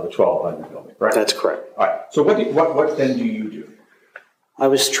end of the 1200 building, right? That's correct. All right. So what then do you do? I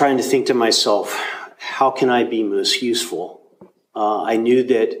was trying to think to myself, how can I be most useful? I knew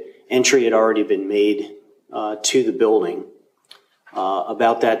that entry had already been made to the building.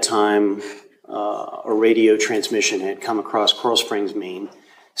 About that time, a radio transmission had come across Coral Springs, Maine,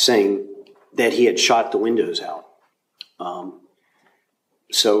 saying that he had shot the windows out.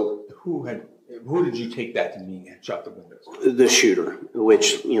 So who did you take that to mean had shot the windows? The shooter,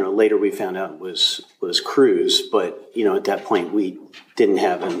 which later we found out was Cruz, but at that point we didn't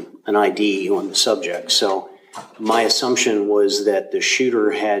have an ID on the subject. So my assumption was that the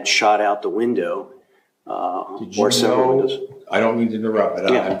shooter had shot out the window Did you or several know windows. I don't mean to interrupt, but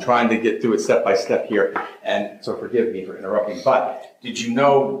I'm trying to get through it step by step here, and so forgive me for interrupting. But did you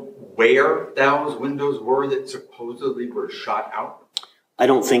know where those windows were that supposedly were shot out? I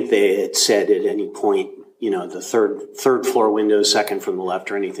don't think they had said at any point, the third floor window, second from the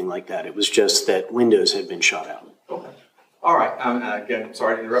left, or anything like that. It was just that windows had been shot out. Okay. All right. Again,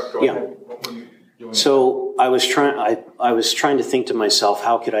 sorry to interrupt. Go ahead. What were you doing? So I was trying to think to myself,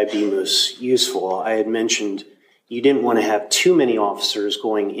 how could I be most useful? I had mentioned you didn't want to have too many officers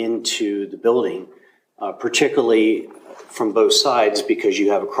going into the building, particularly from both sides, because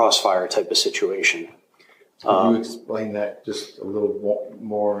you have a crossfire type of situation. Can you explain that just a little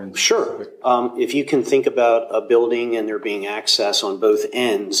more? Sure. If you can think about a building and there being access on both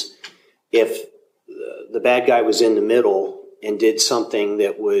ends, if the bad guy was in the middle and did something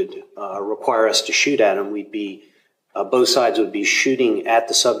that would require us to shoot at him, we'd be both sides would be shooting at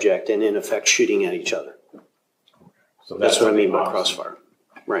the subject and in effect shooting at each other. So that's what I mean by crossfire.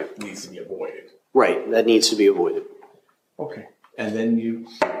 Right. Needs to be avoided. Right. That needs to be avoided. Okay. And then you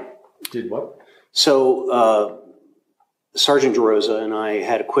did what? So Sergeant DeRosa and I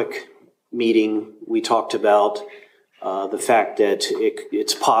had a quick meeting. We talked about the fact that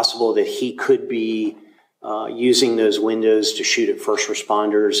it's possible that he could be using those windows to shoot at first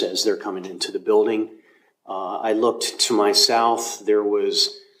responders as they're coming into the building. I looked to my south. There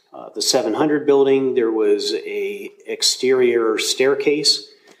was the 700 building. There was a exterior staircase.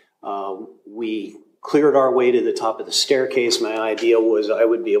 We cleared our way to the top of the staircase. My idea was I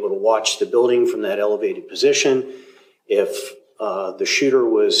would be able to watch the building from that elevated position. If the shooter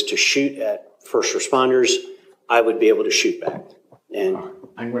was to shoot at first responders, I would be able to shoot back and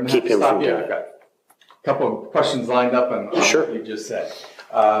keep him from doing it. I've got a couple of questions lined up on what you just said.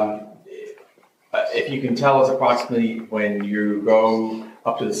 If you can tell us approximately when you go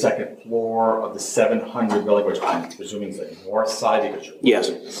up to the second floor of the 700 building, which I'm presuming is the north side because you're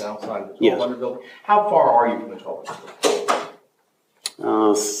on the south side of the 1200 building. How far are you from the 1200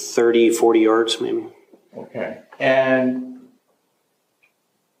 building? 30, 40 yards maybe. Okay. And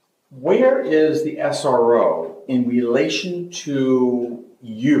where is the SRO in relation to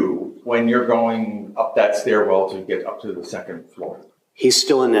you when you're going up that stairwell to get up to the second floor? He's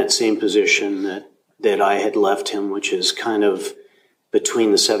still in that same position that I had left him, which is kind of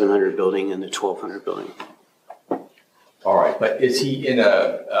between the 700 building and the 1200 building. All right, but is he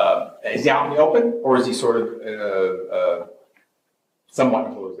is he out in the open, or is he sort of in a somewhat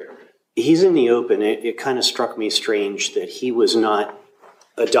enclosed area? He's in the open. It kind of struck me strange that he was not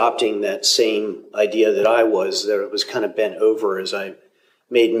adopting that same idea that I was, that it was kind of bent over as I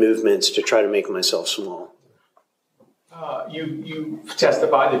made movements to try to make myself small. You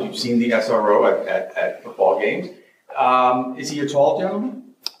testified that you've seen the SRO at football games. Is he a tall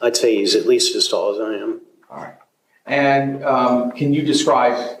gentleman? I'd say he's at least as tall as I am. All right. And can you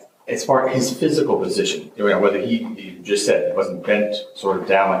describe, as far as his physical position, whether you just said he wasn't bent sort of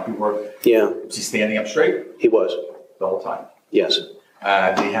down like you were? Yeah. Was he standing up straight? He was. The whole time? Yes.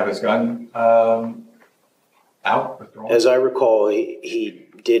 Did he have his gun out? As I recall, he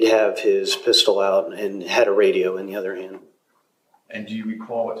did have his pistol out and had a radio in the other hand. And do you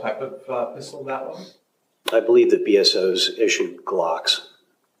recall what type of pistol that was? I believe that BSOs issued Glocks,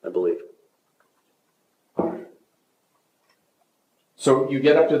 I believe. So you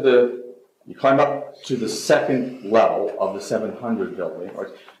get up to you climb up to the second level of the 700 building,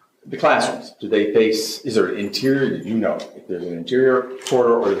 or the classrooms. Do they face, is there an interior? Did you know if there's an interior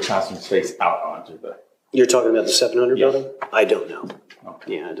corridor or the classrooms face out onto the... You're talking about the 700 building? I don't know.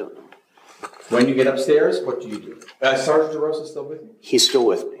 Okay. Yeah, I don't know. When you get upstairs, what do you do? Sergeant DeRosa still with you? He's still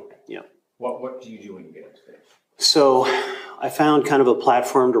with me, yeah. What do you do when you get upstairs? So I found kind of a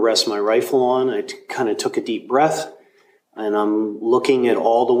platform to rest my rifle on. I kind of took a deep breath, and I'm looking at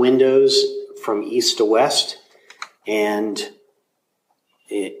all the windows from east to west, and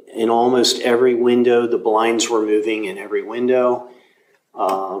in almost every window, the blinds were moving in every window.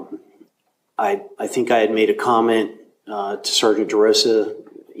 I think I had made a comment to Sergeant DeRosa,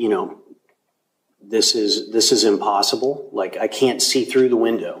 this is impossible. Like, I can't see through the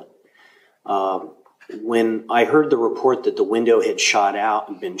window. When I heard the report that the window had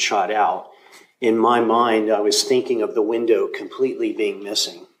been shot out, in my mind, I was thinking of the window completely being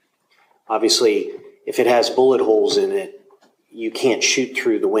missing. Obviously, if it has bullet holes in it, you can't shoot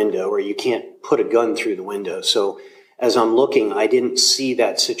through the window, or you can't put a gun through the window. So as I'm looking, I didn't see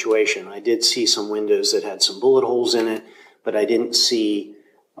that situation. I did see some windows that had some bullet holes in it, but I didn't see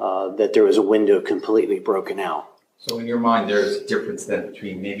that there was a window completely broken out. So in your mind, there's a difference then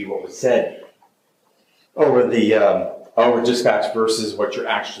between maybe what was said over the over dispatch versus what you're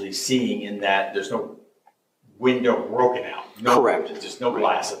actually seeing, in that there's no window broken out. No, Correct. Just no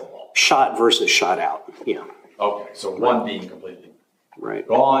glass at all. Shot versus shot out. Yeah. Okay, so one being completely right.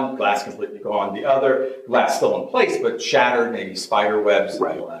 gone, glass completely gone. The other, glass still in place, but shattered, maybe spider webs,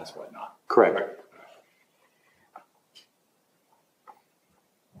 right. and glass, whatnot. Correct. Right.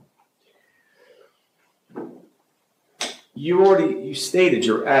 You stated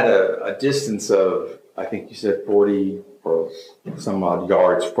you're at a distance of, I think you said 40 or some odd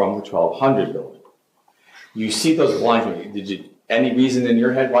yards from the 1200 building. You see those blinds. Any reason in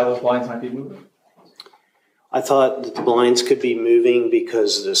your head why those blinds might be moving? I thought that the blinds could be moving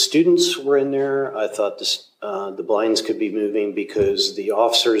because the students were in there. I thought the blinds could be moving because the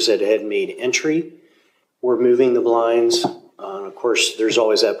officers that had made entry were moving the blinds. Of course, there's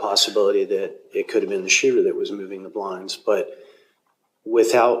always that possibility that it could have been the shooter that was moving the blinds. But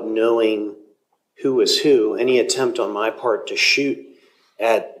without knowing who was who, any attempt on my part to shoot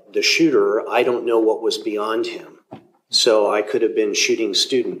at the shooter, I don't know what was beyond him. So I could have been shooting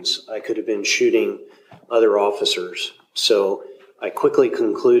students. I could have been shooting other officers. So I quickly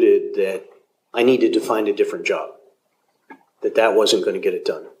concluded that I needed to find a different job, that wasn't going to get it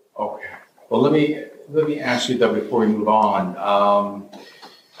done. Okay. Well, let me ask you though before we move on.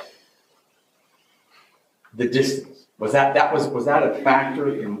 The distance, was that a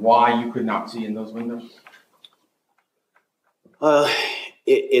factor in why you could not see in those windows?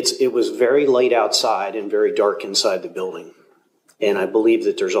 It was very light outside and very dark inside the building. And I believe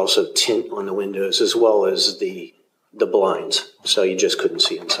that there's also tint on the windows as well as the blinds. So you just couldn't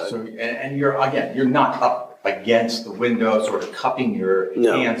see inside. So, and you're not up against the window, sort of cupping your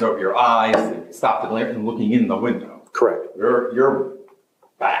hands over your eyes to stop the glare and looking in the window. Correct. You're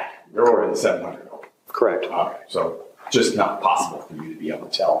back. You're over in the 700. Correct. Okay. So just not possible for you to be able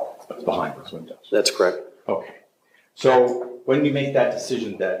to tell what's behind those windows. That's correct. Okay. So when you make that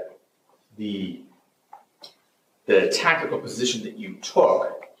decision that the tactical position that you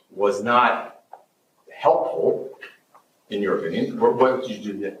took was not helpful, in your opinion, what did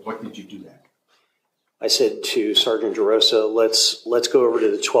you do then? What did you do then? I said to Sergeant DeRosa, let's go over to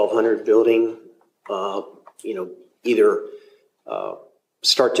the 1200 building, either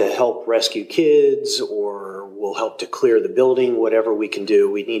start to help rescue kids or we'll help to clear the building, whatever we can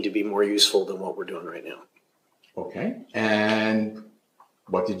do. We need to be more useful than what we're doing right now. Okay. And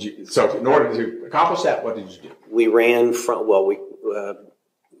what did you, so in order to accomplish that, what did you do? We ran we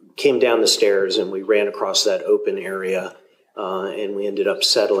came down the stairs and we ran across that open area and we ended up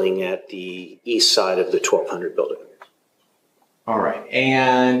settling at the east side of the 1200 building. All right.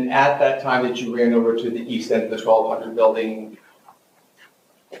 And at that time that you ran over to the east end of the 1200 building,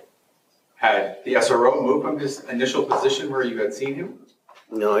 had the SRO moved from his initial position where you had seen him?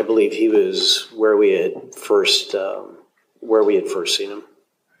 No, I believe he was where we had first seen him.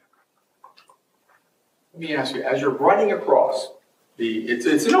 Let me ask you, as you're running across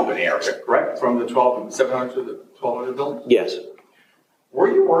it's an open area, correct? From the 700 to the 1200 building? Yes.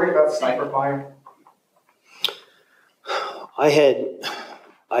 Were you worried about sniper fire? I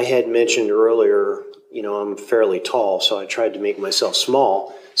had mentioned earlier, I'm fairly tall, so I tried to make myself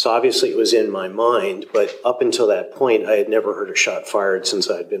small. So obviously it was in my mind, but up until that point, I had never heard a shot fired since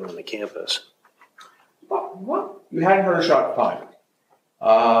I had been on the campus. What? You hadn't heard a shot fired.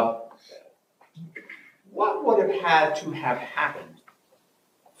 What would have had to have happened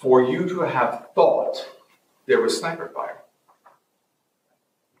for you to have thought there was sniper fire?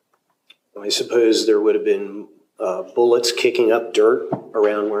 I suppose there would have been bullets kicking up dirt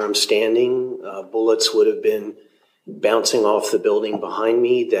around where I'm standing. Bullets would have been bouncing off the building behind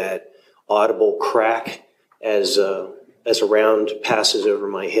me, that audible crack as a round passes over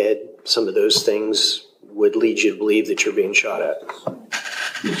my head. Some of those things would lead you to believe that you're being shot at.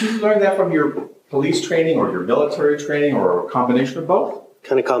 Did you learn that from your police training or your military training or a combination of both?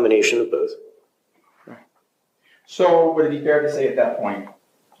 Kind of combination of both. Right. So would it be fair to say at that point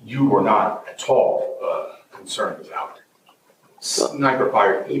you were not at all concerned about sniper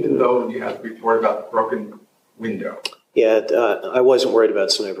fire, even though you had the report about the broken window? Yeah, I wasn't worried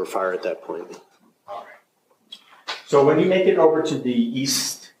about sniper fire at that point. All right. So when you make it over to the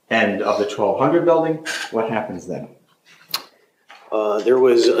east end of the 1200 building, what happens then? There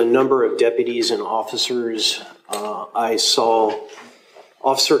was a number of deputies and officers. I saw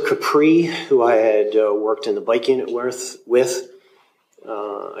Officer Capri, who I had worked in the bike unit with.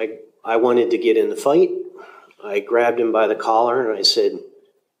 I wanted to get in the fight. I grabbed him by the collar and I said,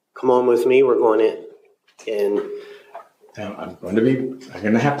 "Come on with me, we're going in." And I'm going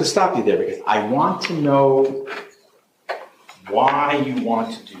to have to stop you there because I want to know why you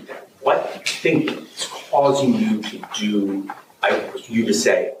want to do that. What thinking is causing you to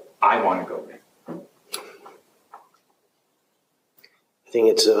say, "I want to go there"? think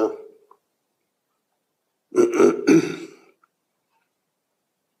it's a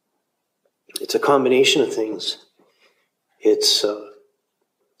it's a combination of things. It's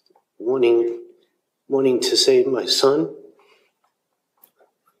wanting to save my son,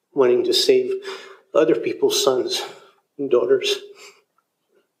 wanting to save other people's sons and daughters.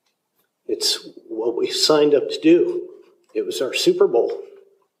 It's what we signed up to do. It was our Super Bowl.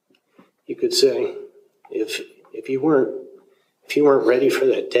 You could say, if you weren't ready for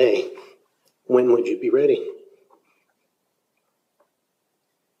that day, when would you be ready?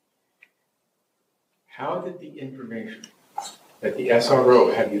 How did the information that the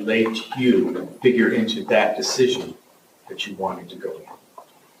SRO had relayed to you figure into that decision that you wanted to go in?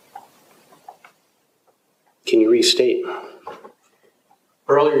 Can you restate?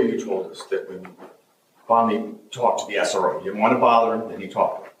 Earlier you told us that when you finally talked to the SRO, you didn't want to bother him, then you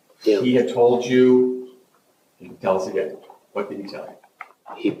talked to him. Yeah. He had told you, tell us again, what did he tell you?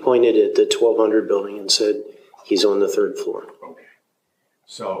 He pointed at the 1200 building and said, he's on the 3rd floor. Okay.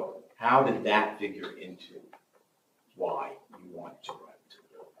 So how did that figure into why you wanted to run to the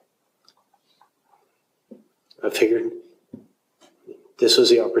building? I figured this was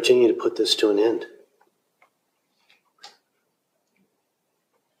the opportunity to put this to an end.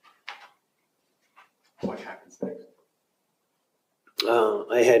 What happens next?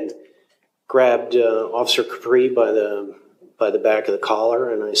 I had grabbed Officer Capri by the back of the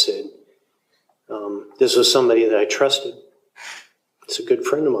collar, and I said, this was somebody that I trusted. It's a good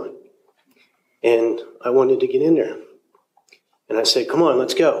friend of mine. And I wanted to get in there. And I said, come on,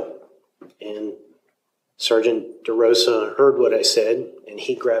 let's go. And Sergeant DeRosa heard what I said, and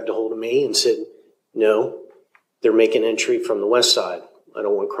he grabbed a hold of me and said, no, they're making entry from the west side. I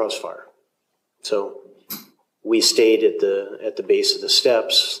don't want crossfire. So we stayed at the base of the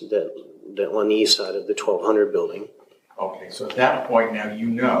steps that on the east side of the 1200 building. Okay, so at that point now you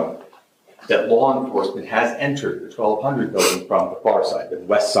know that law enforcement has entered the 1200 building from the far side, the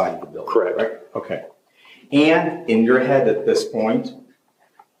west side of the building. Correct. Right? Okay. And in your head at this point,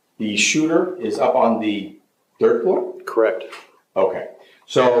 the shooter is up on the 3rd floor? Correct. Okay.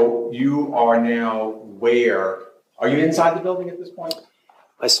 So you are now where? Are you inside the building at this point?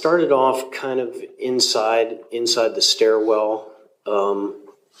 I started off kind of inside the stairwell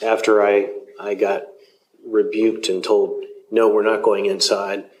after I got rebuked and told, no, we're not going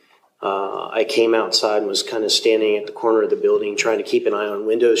inside. I came outside and was kind of standing at the corner of the building trying to keep an eye on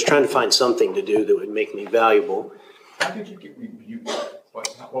windows, trying to find something to do that would make me valuable. How did you get rebuked?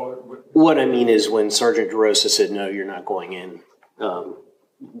 What I mean is when Sergeant DeRosa said, no, you're not going in,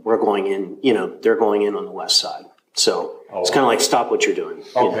 we're going in, they're going in on the west side. So it's kind of like, stop what you're doing.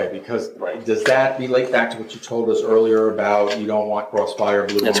 Okay, because does that relate back to what you told us earlier about you don't want crossfire,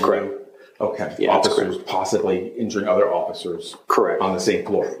 blue? That's correct. Blue? Okay, Yeah, officers possibly injuring other officers. Correct. On the same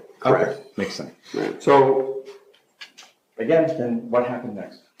floor. Correct. Okay, makes sense. Right. So, again, then what happened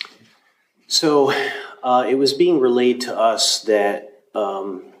next? So it was being relayed to us that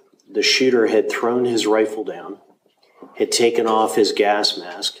the shooter had thrown his rifle down, had taken off his gas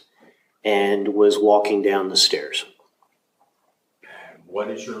mask, and was walking down the stairs. And what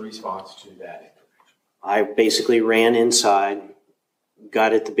is your response to that information? I basically ran inside,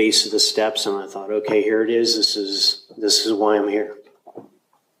 got at the base of the steps, and I thought, okay, here it is. This is why I'm here.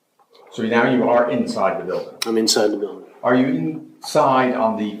 So now you are inside the building. I'm inside the building. Are you inside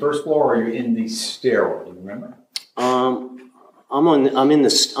on the 1st floor, or are you in the stairwell? Do you remember? I'm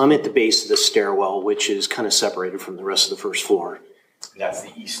at the base of the stairwell, which is kind of separated from the rest of the 1st floor. That's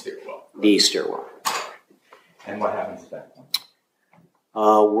the east stairwell. The east stairwell. And what happens at that point?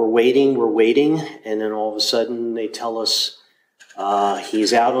 We're waiting, and then all of a sudden they tell us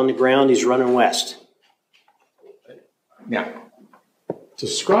he's out on the ground, he's running west. Now,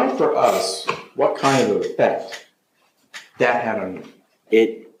 describe for us what kind of effect that had on you.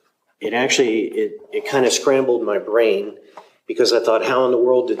 It kind of scrambled my brain because I thought, how in the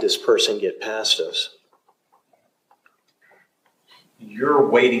world did this person get past us? You're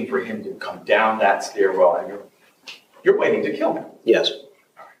waiting for him to come down that stairwell, and you're waiting to kill him. Yes.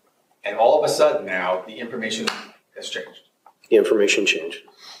 And all of a sudden now, the information has changed. The information changed.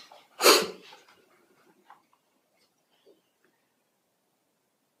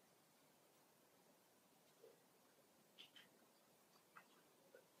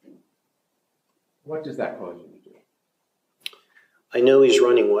 What does that cause you to do? I know he's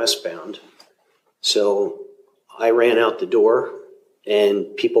running westbound, so I ran out the door,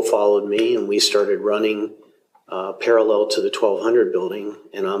 and people followed me, and we started running parallel to the 1200 building,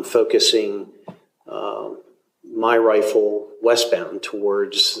 and I'm focusing my rifle westbound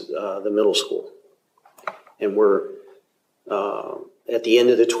towards the middle school. And we're At the end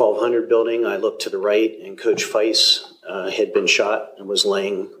of the 1200 building, I looked to the right, and Coach Feist had been shot and was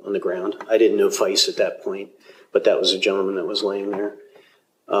laying on the ground. I didn't know Feist at that point, but that was a gentleman that was laying there.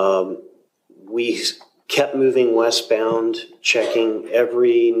 We kept moving westbound, checking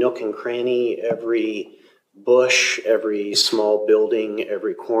every nook and cranny, every bush, every small building,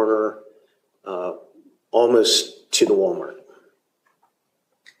 every corner, almost to the Walmart.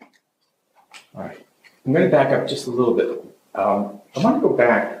 All right. I'm going to back up just a little bit. I want to go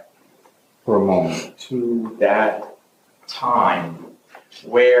back for a moment to that time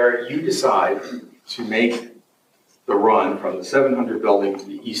where you decide to make the run from the 700 building to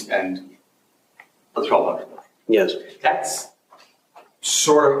the east end of the 1200 building. Yes. That's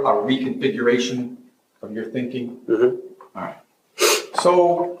sort of a reconfiguration of your thinking? Mm-hmm. All right.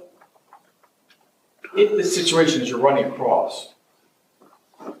 So, if the situation is you're running across,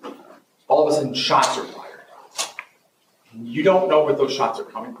 all of a sudden shots are fired. You don't know where those shots are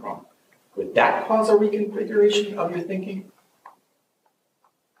coming from. Would that cause a reconfiguration of your thinking?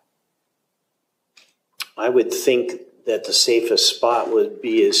 I would think that the safest spot would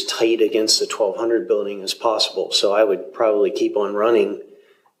be as tight against the 1200 building as possible. So I would probably keep on running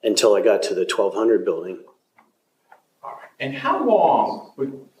until I got to the 1200 building. All right. And how long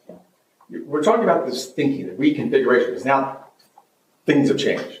we're talking about this thinking, the reconfiguration, because now things have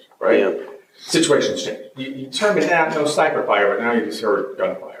changed, right? Yeah. Situations change. You determine now no sniper fire, but now you just heard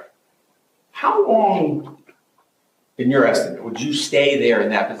gunfire. How long, in your estimate, would you stay there in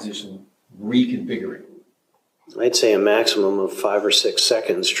that position reconfiguring? I'd say a maximum of 5 or 6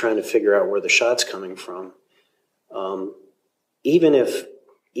 seconds trying to figure out where the shot's coming from. Even if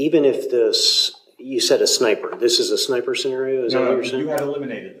this, you said a sniper. This is a sniper scenario? Is that what you're saying? You had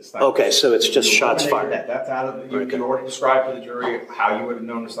eliminated the sniper. Okay, so it's just shots fired. That's out of the, you already described for the jury how you would have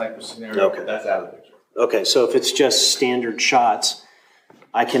known the sniper scenario. Okay. But that's out of the picture. Okay, so if it's just standard shots,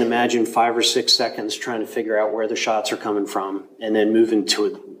 I can imagine 5 or 6 seconds trying to figure out where the shots are coming from and then moving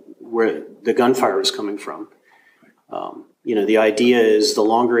to where the gunfire is coming from. You know, the idea is the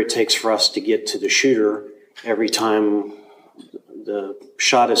longer it takes for us to get to the shooter, every time the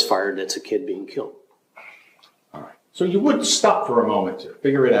shot is fired, that's a kid being killed. All right. So you would stop for a moment to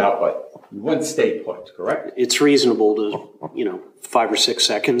figure it out, but you wouldn't stay put, correct? It's reasonable to, 5 or 6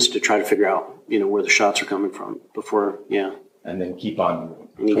 seconds to try to figure out, where the shots are coming from before, yeah. And then keep on moving.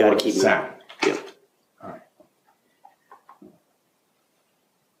 And you got to keep sound. Moving. Yep. All right.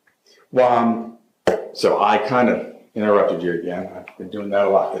 Well, so I kind of interrupted you again. I've been doing that a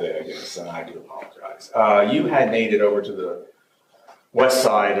lot today, I guess, and I do apologize. You had made it over to the west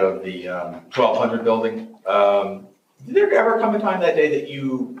side of the 1200 building. Did there ever come a time that day that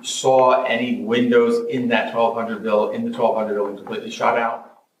you saw any windows in that 1200 building completely shot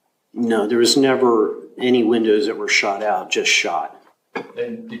out? No, there was never any windows that were shot out, just shot.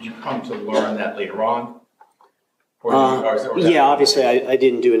 And did you come to learn that later on? Yeah, obviously I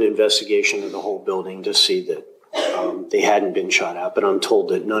didn't do an investigation of the whole building to see that they hadn't been shot out, but I'm told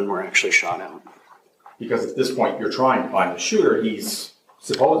that none were actually shot out. Because at this point you're trying to find the shooter. He's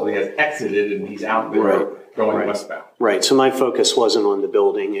supposedly has exited and he's out there going westbound. Right, so my focus wasn't on the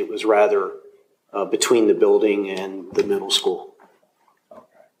building. It was rather between the building and the middle school. Okay.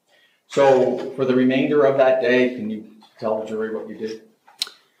 So for the remainder of that day, can you tell the jury what you did?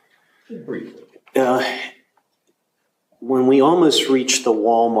 Just briefly. When we almost reached the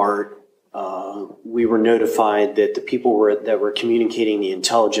Walmart, we were notified that the people that were communicating the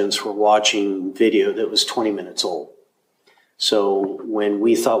intelligence were watching video that was 20 minutes old. So when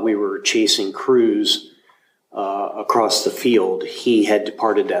we thought we were chasing Cruz across the field, he had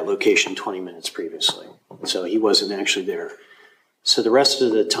departed that location 20 minutes previously. So he wasn't actually there. So the rest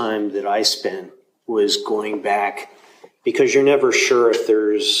of the time that I spent was going back, because you're never sure if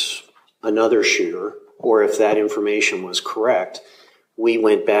there's another shooter or if that information was correct. We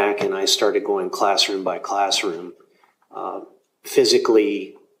went back and I started going classroom by classroom,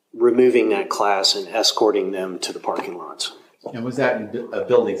 physically removing that class and escorting them to the parking lots. And was that in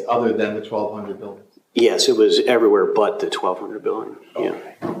buildings other than the 1200 building? Yes, it was everywhere but the 1200 building.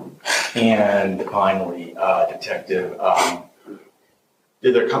 Okay. Yeah. And finally, Detective,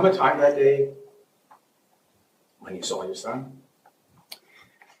 did there come a time that day when you saw your son?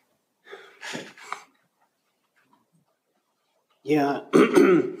 Yeah,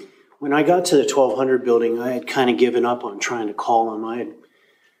 when I got to the 1200 building, I had kind of given up on trying to call him. I had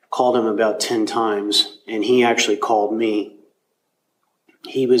called him about 10 times, and he actually called me.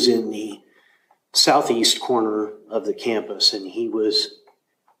 He was in the southeast corner of the campus, and he was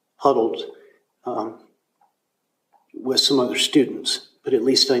huddled with some other students, but at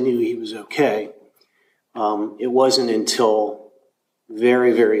least I knew he was okay. It wasn't until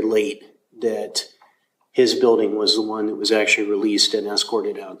very, very late that his building was the one that was actually released and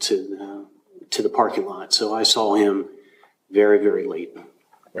escorted out to the parking lot. So I saw him very, very late.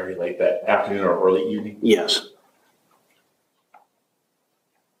 Very late that afternoon or early evening? Yes.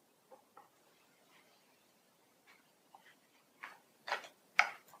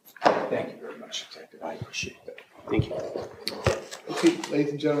 Thank you very much, Detective. I appreciate that. Thank you. Okay,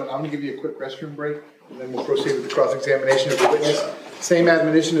 ladies and gentlemen, I'm going to give you a quick restroom break, and then we'll proceed with the cross-examination of the witness. Same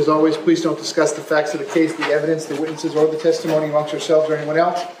admonition as always, please don't discuss the facts of the case, the evidence, the witnesses, or the testimony amongst yourselves or anyone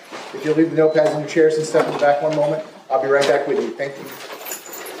else. If you'll leave the notepads in your chairs and step in the back one moment, I'll be right back with you. Thank you.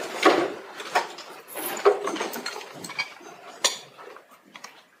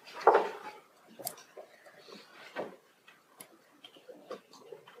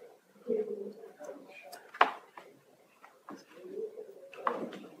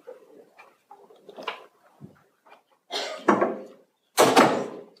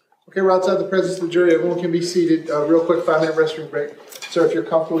 Okay, we're outside the presence of the jury. Everyone can be seated. Real quick, 5-minute restroom break. Sir, if you're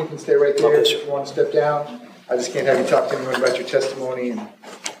comfortable, you can stay right there. Okay, if you want to step down, I just can't have you talk to anyone about your testimony, and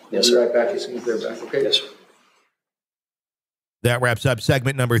we'll be right back as soon as they're back. Okay? Yes, sir. That wraps up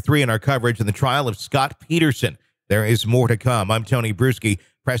segment number 3 in our coverage in the trial of Scot Peterson. There is more to come. I'm Tony Bruschi.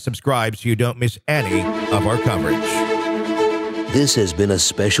 Press subscribe so you don't miss any of our coverage. This has been a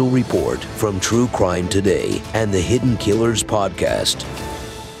special report from True Crime Today and the Hidden Killers podcast.